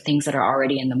tools or things that are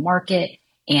already in the market,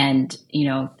 and,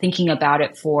 thinking about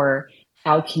it for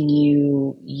how can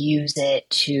you use it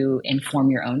to inform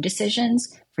your own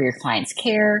decisions for your client's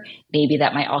care. Maybe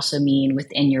that might also mean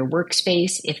within your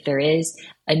workspace, if there is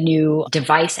a new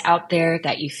device out there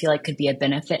that you feel like could be a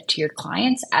benefit to your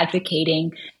clients,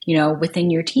 advocating,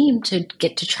 within your team to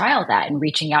get to trial that and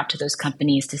reaching out to those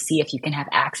companies to see if you can have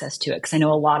access to it. Because I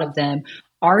know a lot of them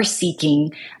are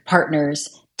seeking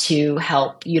partners to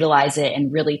help utilize it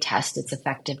and really test its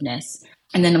effectiveness.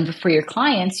 And then for your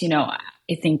clients, I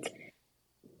think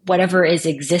whatever is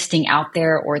existing out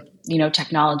there, or,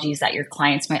 technologies that your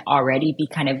clients might already be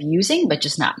kind of using, but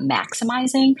just not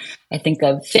maximizing. I think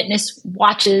of fitness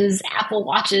watches, Apple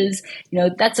watches,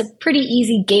 that's a pretty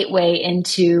easy gateway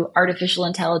into artificial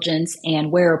intelligence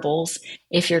and wearables.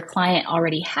 If your client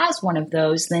already has one of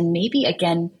those, then maybe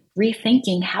again,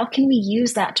 rethinking how can we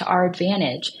use that to our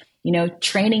advantage?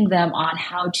 Training them on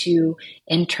how to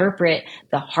interpret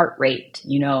the heart rate,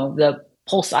 the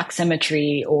pulse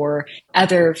oximetry or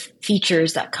other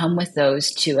features that come with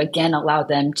those to, again, allow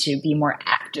them to be more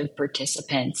active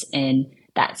participants in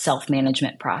that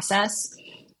self-management process.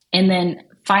 And then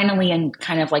finally, in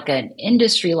kind of like an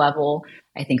industry level,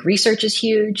 I think research is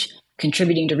huge.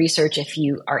 Contributing to research, if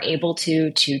you are able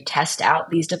to test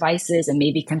out these devices and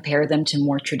maybe compare them to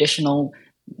more traditional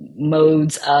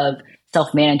modes of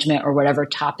self-management or whatever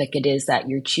topic it is that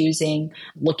you're choosing,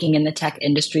 looking in the tech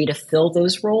industry to fill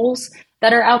those roles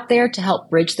that are out there to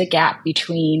help bridge the gap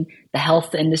between the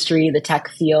health industry, the tech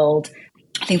field.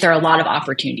 I think there are a lot of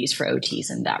opportunities for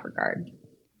OTs in that regard.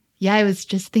 Yeah, I was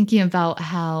just thinking about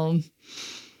how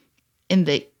in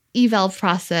the eval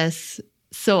process,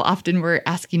 so often we're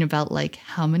asking about like,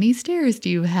 how many stairs do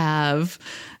you have?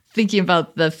 Thinking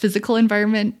about the physical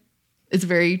environment is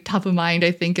very top of mind,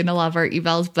 I think, in a lot of our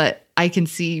evals, but I can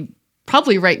see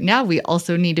probably right now we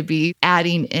also need to be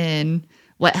adding in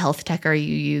what health tech are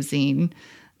you using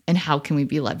and how can we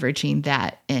be leveraging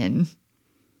that in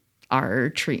our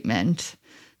treatment.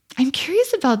 I'm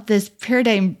curious about this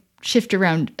paradigm shift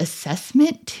around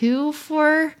assessment too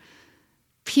for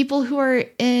people who are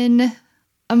in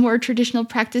a more traditional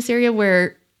practice area,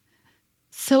 where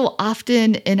so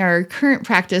often in our current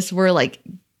practice, we're like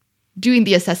doing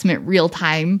the assessment real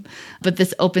time, but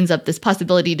this opens up this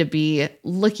possibility to be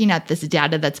looking at this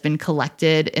data that's been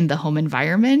collected in the home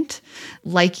environment,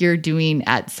 like you're doing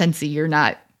at Sensi. You're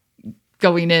not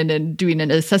going in and doing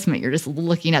an assessment. You're just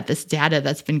looking at this data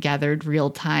that's been gathered real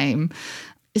time.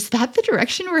 Is that the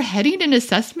direction we're heading in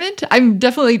assessment? I'm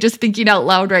definitely just thinking out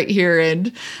loud right here.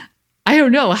 And I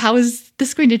don't know, how is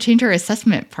this going to change our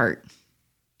assessment part?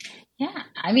 Yeah,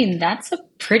 I mean, that's a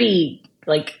pretty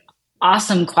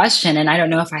awesome question. And I don't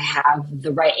know if I have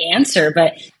the right answer,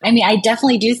 but I mean, I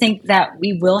definitely do think that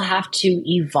we will have to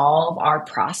evolve our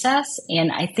process.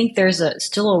 And I think there's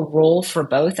still a role for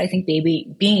both. I think maybe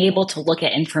being able to look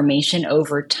at information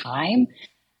over time,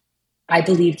 I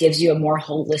believe, gives you a more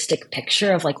holistic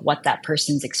picture of what that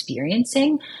person's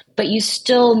experiencing, but you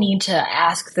still need to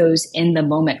ask those in the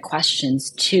moment questions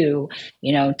too,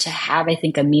 to have, I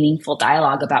think, a meaningful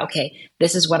dialogue about, okay,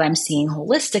 this is what I'm seeing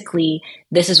holistically.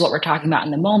 This is what we're talking about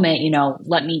in the moment.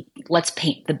 Let's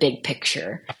paint the big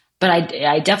picture. But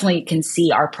I definitely can see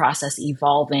our process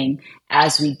evolving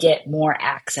as we get more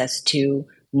access to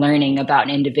learning about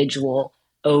an individual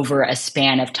over a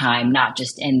span of time, not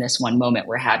just in this one moment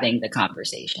we're having the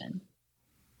conversation.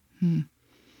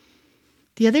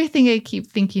 The other thing I keep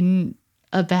thinking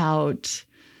about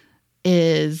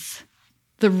is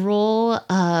the role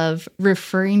of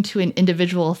referring to an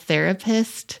individual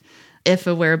therapist if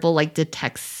a wearable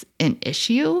detects an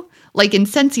issue. Like in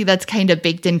Sensi, that's kind of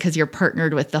baked in because you're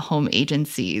partnered with the home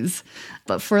agencies.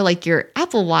 But for your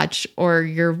Apple Watch or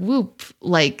your Whoop,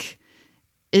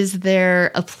 is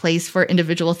there a place for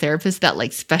individual therapists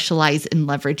that specialize in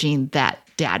leveraging that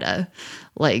data?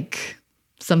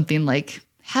 Something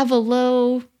have a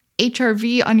low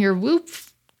HRV on your Whoop.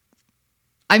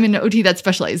 I'm an OT that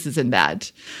specializes in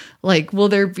that. Will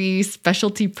there be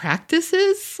specialty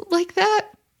practices like that?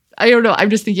 I don't know. I'm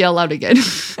just thinking out loud again.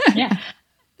 Yeah.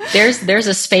 There's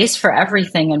a space for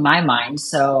everything in my mind.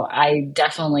 So I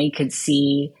definitely could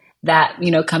see that,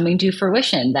 coming to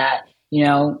fruition, that,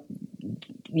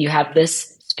 you have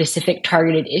this specific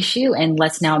targeted issue, and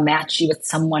let's now match you with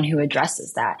someone who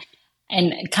addresses that.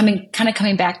 And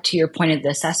coming back to your point of the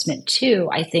assessment too,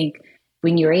 I think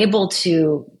when you're able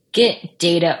to get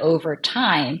data over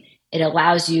time, it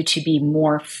allows you to be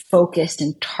more focused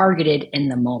and targeted in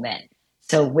the moment.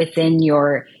 So within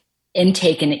your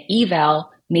intake and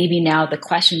eval, maybe now the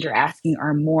questions you're asking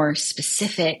are more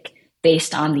specific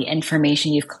based on the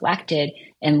information you've collected.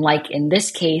 And in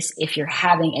this case, if you're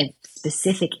having a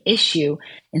specific issue,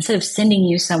 instead of sending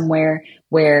you somewhere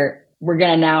where we're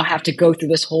going to now have to go through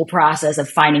this whole process of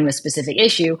finding the specific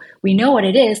issue, we know what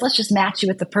it is. Let's just match you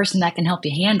with the person that can help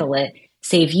you handle it,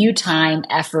 save you time,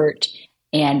 effort,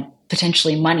 and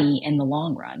potentially money in the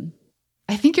long run.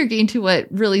 I think you're getting to what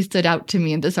really stood out to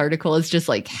me in this article is just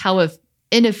how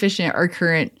inefficient our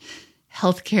current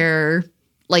healthcare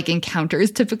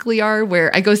encounters typically are,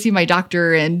 where I go see my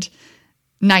doctor and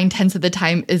 9/10 of the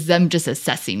time is them just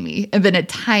assessing me. And then a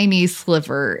tiny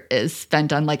sliver is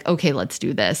spent on okay, let's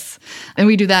do this. And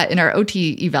we do that in our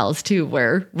OT evals too,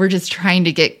 where we're just trying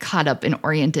to get caught up and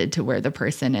oriented to where the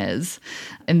person is.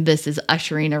 And this is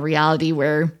ushering a reality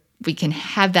where we can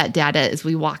have that data as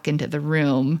we walk into the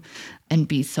room and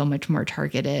be so much more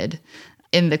targeted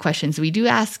in the questions we do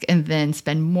ask, and then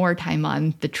spend more time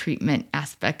on the treatment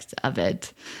aspect of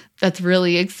it. That's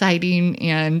really exciting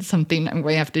and something I'm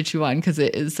going to have to chew on because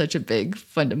it is such a big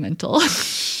fundamental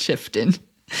shift in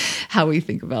how we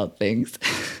think about things.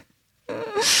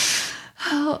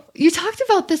 You talked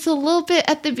about this a little bit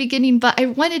at the beginning, but I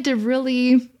wanted to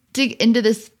really dig into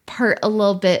this part a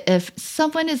little bit. If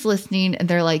someone is listening and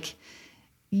they're like,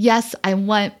 yes, I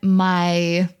want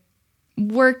my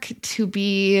work to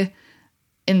be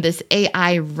in this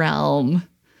AI realm,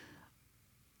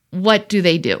 what do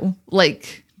they do?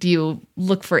 Do you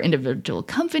look for individual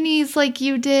companies like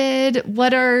you did?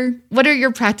 What are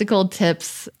your practical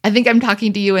tips? I think I'm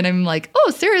talking to you and I'm like,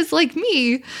 oh, Sarah's like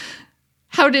me.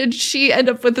 How did she end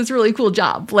up with this really cool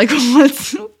job?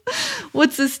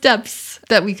 What's the steps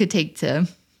that we could take to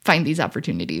find these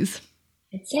opportunities?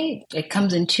 I'd say it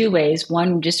comes in two ways.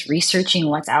 One, just researching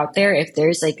what's out there. If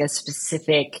there's a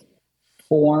specific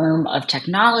form of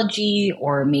technology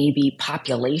or maybe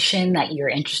population that you're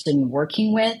interested in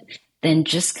working with, then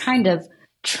just kind of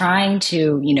trying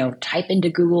to, type into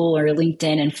Google or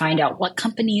LinkedIn and find out what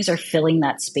companies are filling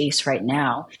that space right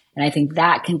now. And I think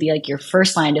that can be your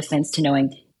first line of defense to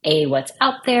knowing, A, what's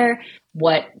out there,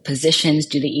 what positions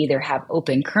do they either have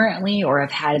open currently or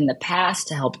have had in the past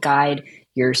to help guide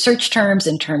your search terms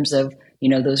in terms of,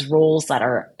 those roles that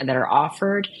are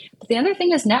offered. But the other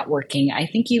thing is networking. I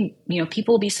think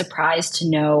people will be surprised to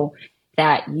know,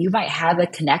 that you might have a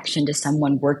connection to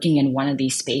someone working in one of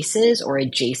these spaces or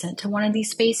adjacent to one of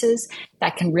these spaces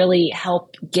that can really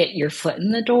help get your foot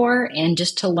in the door and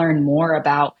just to learn more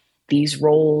about these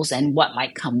roles and what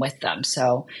might come with them.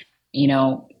 So,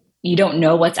 you don't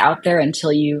know what's out there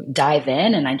until you dive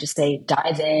in. And I just say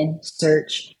dive in,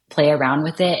 search, play around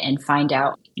with it, and find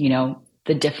out,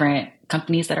 the different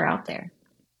companies that are out there.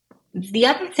 The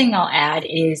other thing I'll add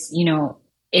is,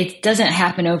 it doesn't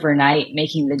happen overnight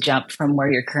making the jump from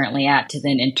where you're currently at to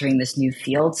then entering this new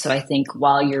field. So I think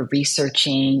while you're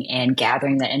researching and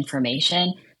gathering that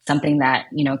information, something that,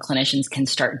 clinicians can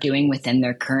start doing within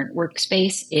their current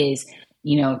workspace is,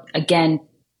 again,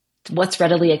 what's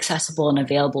readily accessible and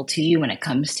available to you when it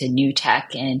comes to new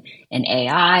tech and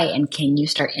AI, and can you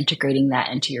start integrating that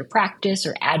into your practice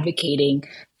or advocating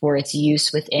for its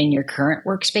use within your current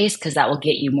workspace, because that will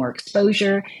get you more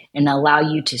exposure and allow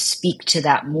you to speak to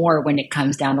that more when it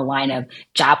comes down the line of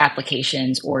job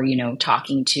applications or,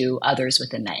 talking to others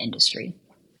within that industry.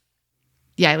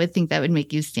 Yeah, I would think that would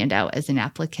make you stand out as an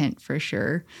applicant for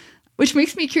sure. Which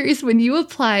makes me curious, when you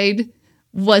applied,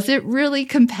 was it really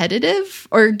competitive?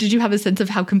 Or did you have a sense of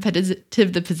how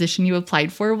competitive the position you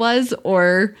applied for was?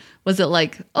 Or was it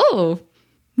like, oh,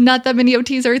 not that many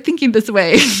OTs are thinking this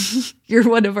way. You're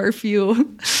one of our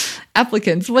few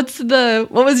applicants. What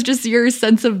was just your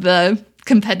sense of the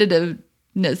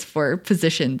competitiveness for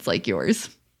positions like yours?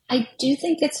 I do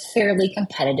think it's fairly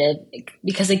competitive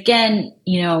because, again,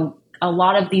 a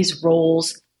lot of these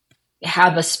roles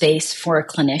have a space for a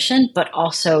clinician, but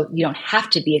also you don't have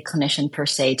to be a clinician per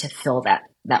se to fill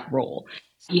that role.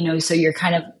 So you're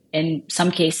kind of, in some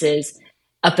cases,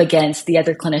 up against the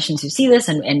other clinicians who see this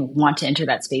and want to enter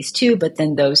that space too, but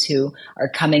then those who are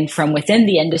coming from within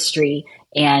the industry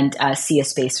and see a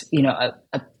space,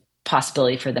 a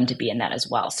possibility for them to be in that as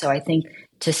well. So I think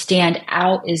to stand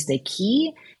out is the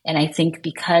key. And I think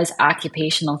because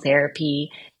occupational therapy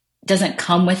doesn't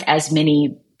come with as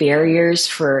many barriers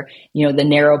for, the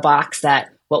narrow box that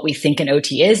what we think an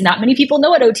OT is, not many people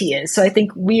know what OT is. So I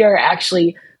think we are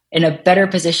actually in a better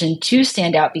position to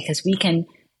stand out because we can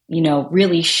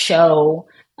really show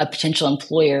a potential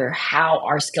employer how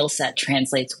our skill set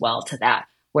translates well to that.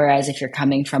 Whereas if you're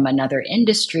coming from another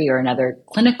industry or another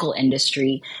clinical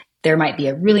industry, there might be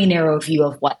a really narrow view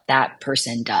of what that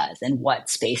person does and what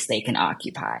space they can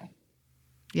occupy.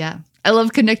 Yeah. I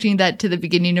love connecting that to the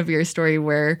beginning of your story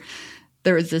where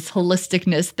there was this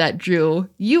holisticness that drew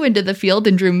you into the field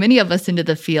and drew many of us into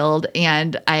the field.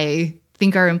 And I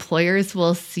think our employers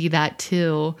will see that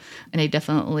too. And I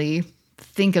definitely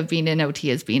think of being an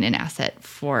OT as being an asset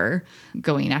for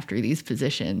going after these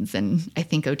positions. And I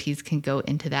think OTs can go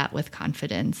into that with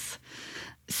confidence.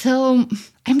 So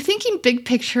I'm thinking big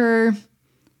picture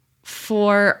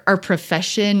for our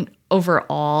profession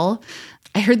overall.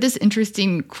 I heard this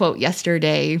interesting quote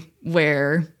yesterday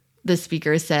where the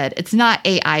speaker said, it's not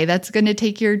AI that's going to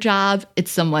take your job.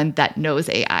 It's someone that knows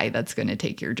AI that's going to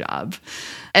take your job.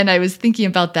 And I was thinking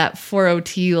about that for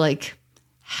OT, like,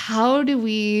 how do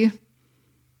we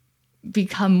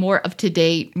become more up to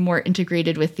date, more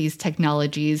integrated with these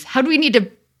technologies? How do we need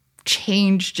to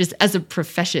change just as a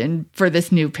profession for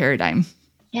this new paradigm?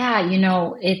 Yeah,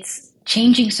 it's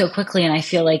changing so quickly. And I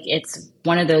feel like it's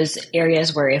one of those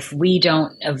areas where if we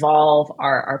don't evolve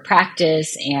our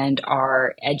practice and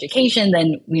our education,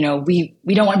 then, we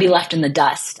don't want to be left in the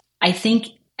dust. I think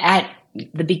at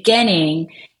the beginning,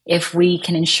 if we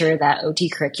can ensure that OT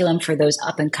curriculum for those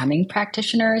up and coming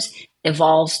practitioners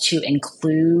evolves to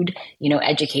include,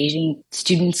 educating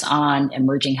students on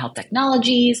emerging health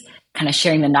technologies, kind of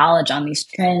sharing the knowledge on these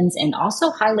trends, and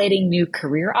also highlighting new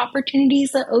career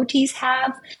opportunities that OTs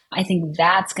have, I think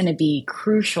that's going to be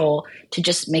crucial to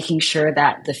just making sure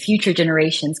that the future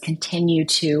generations continue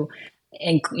to,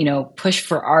 push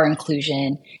for our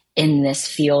inclusion in this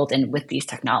field and with these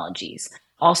technologies.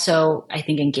 Also, I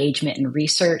think engagement and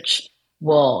research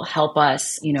will help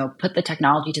us, put the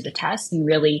technology to the test and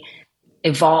really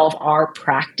evolve our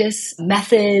practice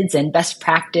methods and best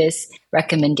practice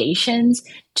recommendations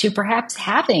to perhaps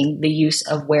having the use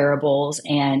of wearables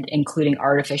and including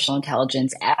artificial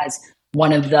intelligence as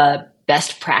one of the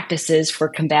best practices for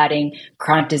combating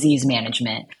chronic disease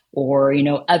management or,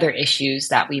 other issues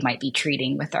that we might be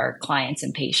treating with our clients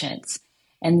and patients.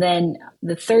 And then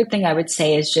the third thing I would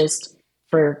say is just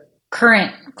for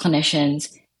current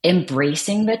clinicians,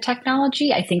 embracing the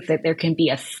technology. I think that there can be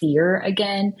a fear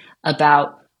again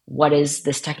about what is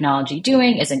this technology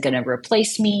doing? Is it going to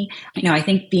replace me? I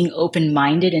think being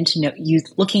open-minded and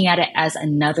looking at it as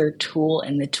another tool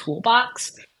in the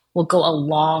toolbox will go a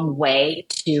long way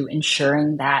to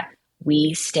ensuring that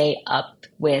we stay up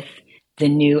with the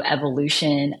new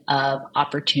evolution of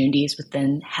opportunities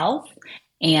within health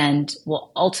and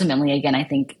will ultimately, again, I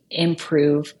think,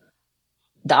 improve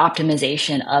the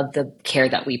optimization of the care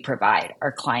that we provide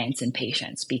our clients and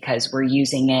patients because we're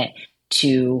using it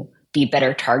to be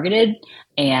better targeted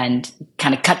and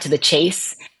kind of cut to the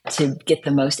chase to get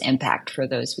the most impact for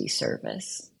those we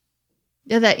service.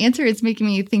 Yeah, that answer is making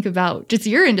me think about just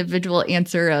your individual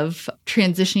answer of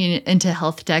transitioning into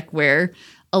health tech, where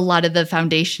a lot of the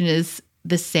foundation is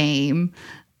the same,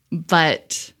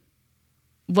 but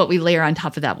what we layer on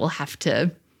top of that will have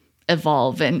to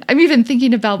evolve. And I'm even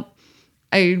thinking about,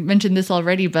 I mentioned this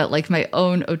already, but like my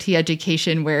own OT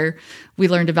education, where we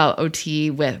learned about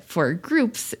OT for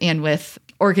groups and with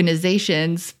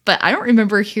organizations, but I don't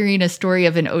remember hearing a story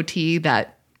of an OT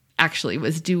that actually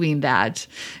was doing that.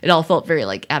 It all felt very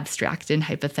like abstract and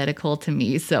hypothetical to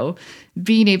me. So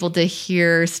being able to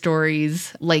hear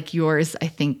stories like yours, I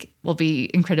think will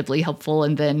be incredibly helpful.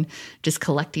 And then just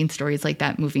collecting stories like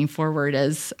that moving forward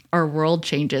as our world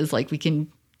changes, like we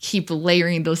can keep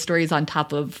layering those stories on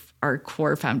top of our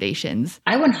core foundations.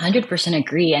 I 100%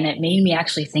 agree. And it made me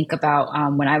actually think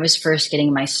about when I was first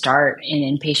getting my start in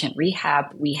inpatient rehab,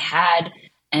 we had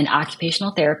an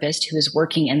occupational therapist who was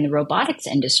working in the robotics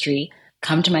industry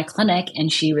come to my clinic,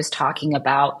 and she was talking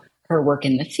about her work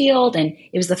in the field. And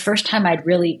it was the first time I'd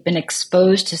really been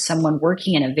exposed to someone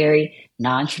working in a very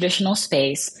non-traditional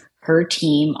space. Her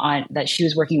team that she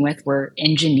was working with were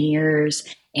engineers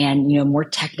and, more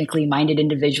technically minded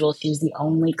individuals. She was the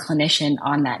only clinician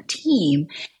on that team.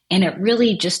 And it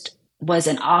really just was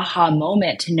an aha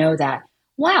moment to know that,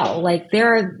 wow, like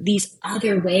there are these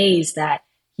other ways that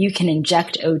you can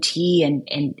inject OT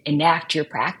and enact your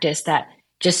practice that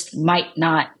just might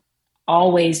not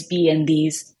always be in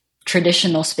these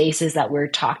traditional spaces that we're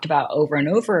talked about over and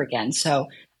over again. So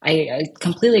I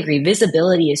completely agree.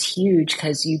 Visibility is huge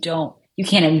because you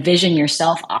can't envision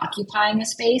yourself occupying a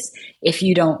space if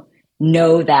you don't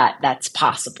know that that's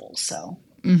possible. So,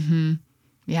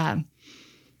 Yeah.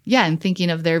 And thinking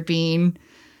of there being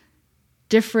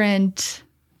different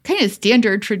kind of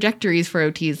standard trajectories for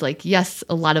OTs. Like, yes,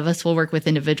 a lot of us will work with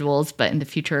individuals, but in the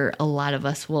future, a lot of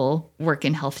us will work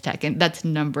in health tech. And that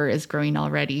number is growing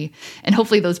already. And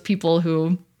hopefully those people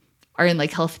who are in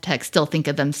like health tech still think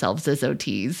of themselves as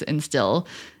OTs and still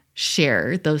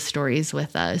share those stories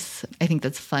with us. I think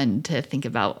that's fun to think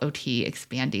about OT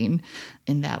expanding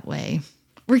in that way.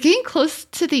 We're getting close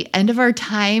to the end of our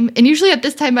time. And usually at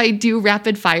this time I do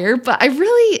rapid fire, but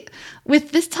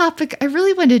with this topic, I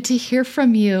really wanted to hear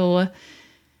from you.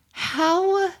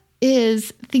 How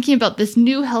is thinking about this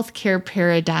new healthcare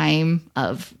paradigm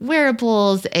of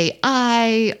wearables,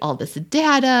 AI, all this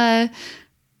data,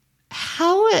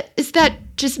 how is that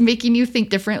just making you think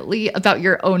differently about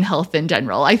your own health in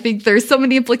general? I think there's so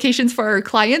many implications for our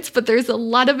clients, but there's a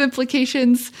lot of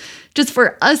implications just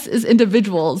for us as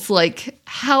individuals. Like,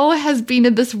 how has being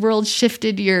in this world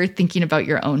shifted your thinking about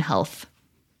your own health?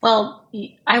 Well,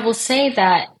 I will say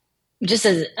that just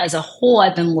as a whole,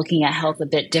 I've been looking at health a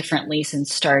bit differently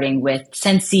since starting with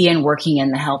Sensi and working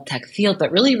in the health tech field.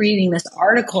 But really reading this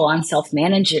article on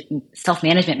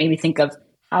self-management made me think of,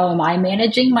 how am I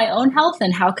managing my own health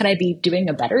and how could I be doing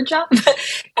a better job?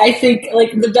 I think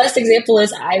like the best example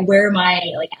is I wear my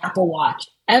Apple Watch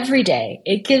every day.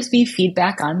 It gives me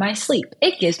feedback on my sleep.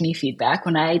 It gives me feedback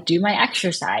when I do my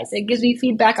exercise. It gives me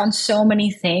feedback on so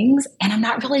many things and I'm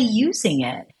not really using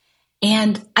it.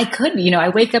 And I could, I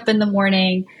wake up in the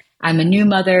morning, I'm a new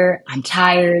mother, I'm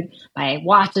tired, my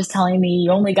watch is telling me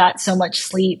you only got so much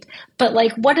sleep. But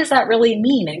what does that really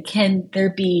mean? And can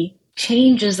there be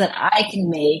changes that I can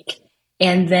make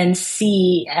and then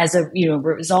see as a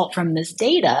result from this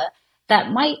data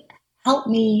that might help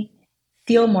me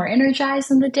feel more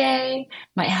energized in the day,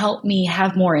 might help me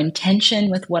have more intention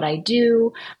with what I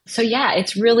do. So yeah,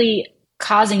 it's really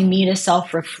causing me to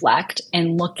self-reflect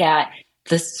and look at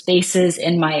the spaces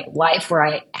in my life where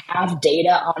I have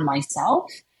data on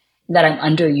myself that I'm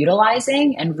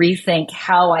underutilizing and rethink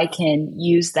how I can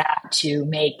use that to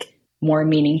make more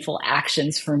meaningful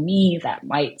actions for me that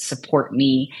might support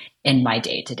me in my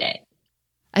day-to-day.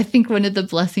 I think one of the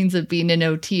blessings of being an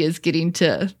OT is getting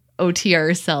to OT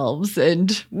ourselves,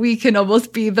 and we can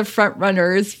almost be the front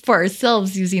runners for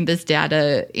ourselves using this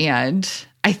data. And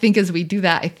I think as we do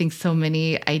that, I think so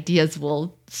many ideas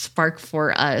will spark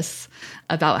for us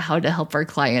about how to help our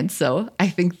clients. So I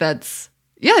think that's,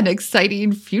 an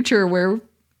exciting future where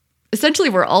essentially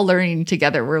we're all learning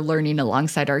together. We're learning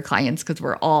alongside our clients because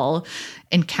we're all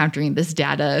encountering this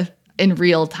data in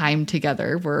real time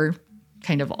together. We're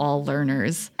kind of all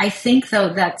learners. I think,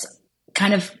 though, that's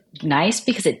kind of nice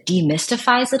because it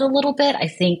demystifies it a little bit. I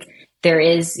think there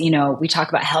is, we talk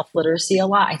about health literacy a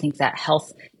lot. I think that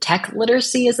health tech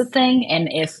literacy is a thing. And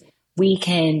if we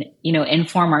can,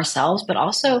 inform ourselves, but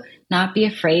also not be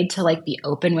afraid to like be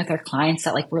open with our clients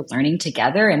that like we're learning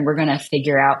together and we're going to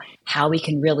figure out how we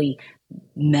can really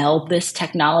meld this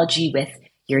technology with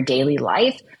your daily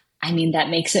life. I mean, that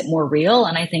makes it more real.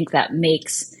 And I think that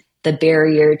makes the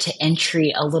barrier to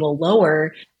entry a little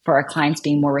lower for our clients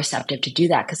being more receptive to do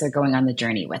that because they're going on the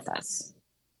journey with us.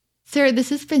 Sarah, this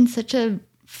has been such a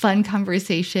fun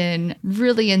conversation,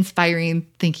 really inspiring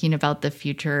thinking about the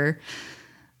future.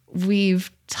 We've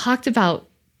talked about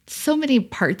so many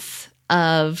parts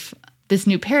of this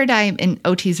new paradigm and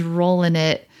OT's role in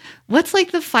it. What's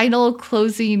like the final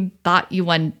closing thought you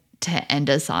want to end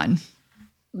us on?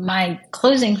 My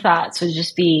closing thoughts would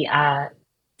just be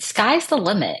sky's the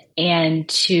limit, and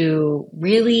to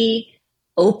really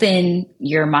open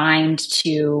your mind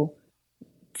to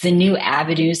the new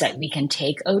avenues that we can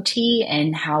take OT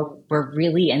and how we're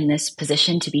really in this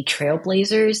position to be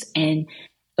trailblazers and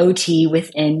OT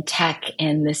within tech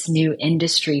and this new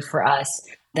industry for us,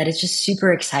 that it's just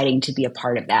super exciting to be a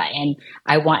part of that. And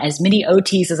I want as many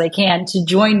OTs as I can to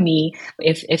join me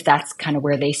if that's kind of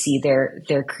where they see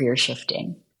their career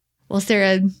shifting. Well,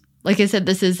 Sarah, like I said,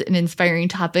 this is an inspiring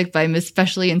topic, but I'm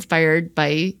especially inspired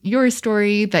by your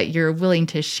story, that you're willing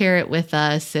to share it with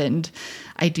us. And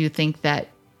I do think that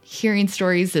hearing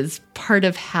stories is part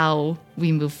of how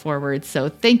we move forward. So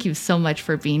thank you so much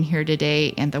for being here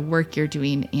today and the work you're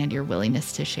doing and your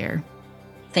willingness to share.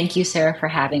 Thank you, Sarah, for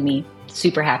having me.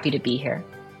 Super happy to be here.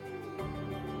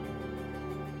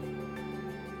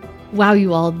 Wow,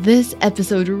 you all, this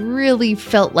episode really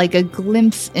felt like a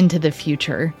glimpse into the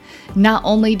future. Not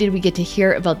only did we get to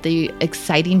hear about the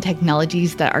exciting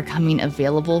technologies that are coming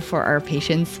available for our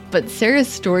patients, but Sarah's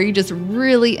story just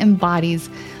really embodies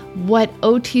what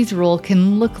OT's role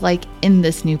can look like in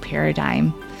this new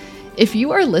paradigm. If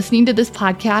you are listening to this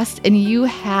podcast and you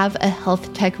have a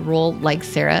health tech role like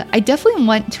Sarah, I definitely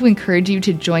want to encourage you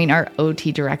to join our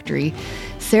OT directory.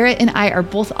 Sarah and I are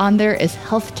both on there as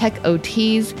health tech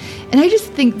OTs, and I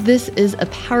just think this is a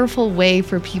powerful way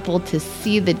for people to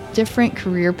see the different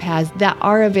career paths that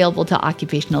are available to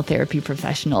occupational therapy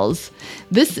professionals.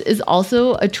 This is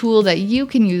also a tool that you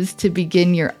can use to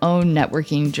begin your own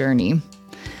networking journey.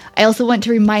 I also want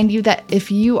to remind you that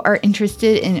if you are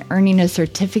interested in earning a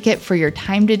certificate for your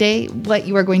time today, what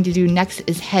you are going to do next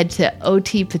is head to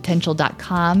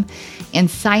otpotential.com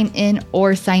and sign in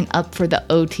or sign up for the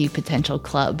OT Potential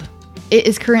Club. It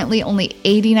is currently only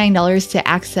 $89 to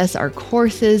access our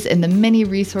courses and the many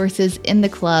resources in the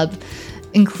club,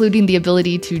 including the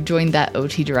ability to join that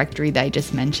OT directory that I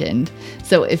just mentioned.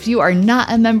 So if you are not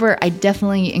a member, I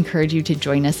definitely encourage you to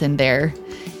join us in there.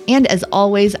 And as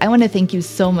always, I want to thank you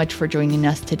so much for joining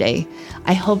us today.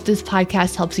 I hope this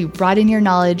podcast helps you broaden your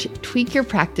knowledge, tweak your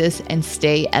practice, and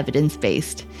stay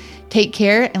evidence-based. Take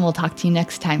care, and we'll talk to you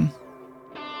next time.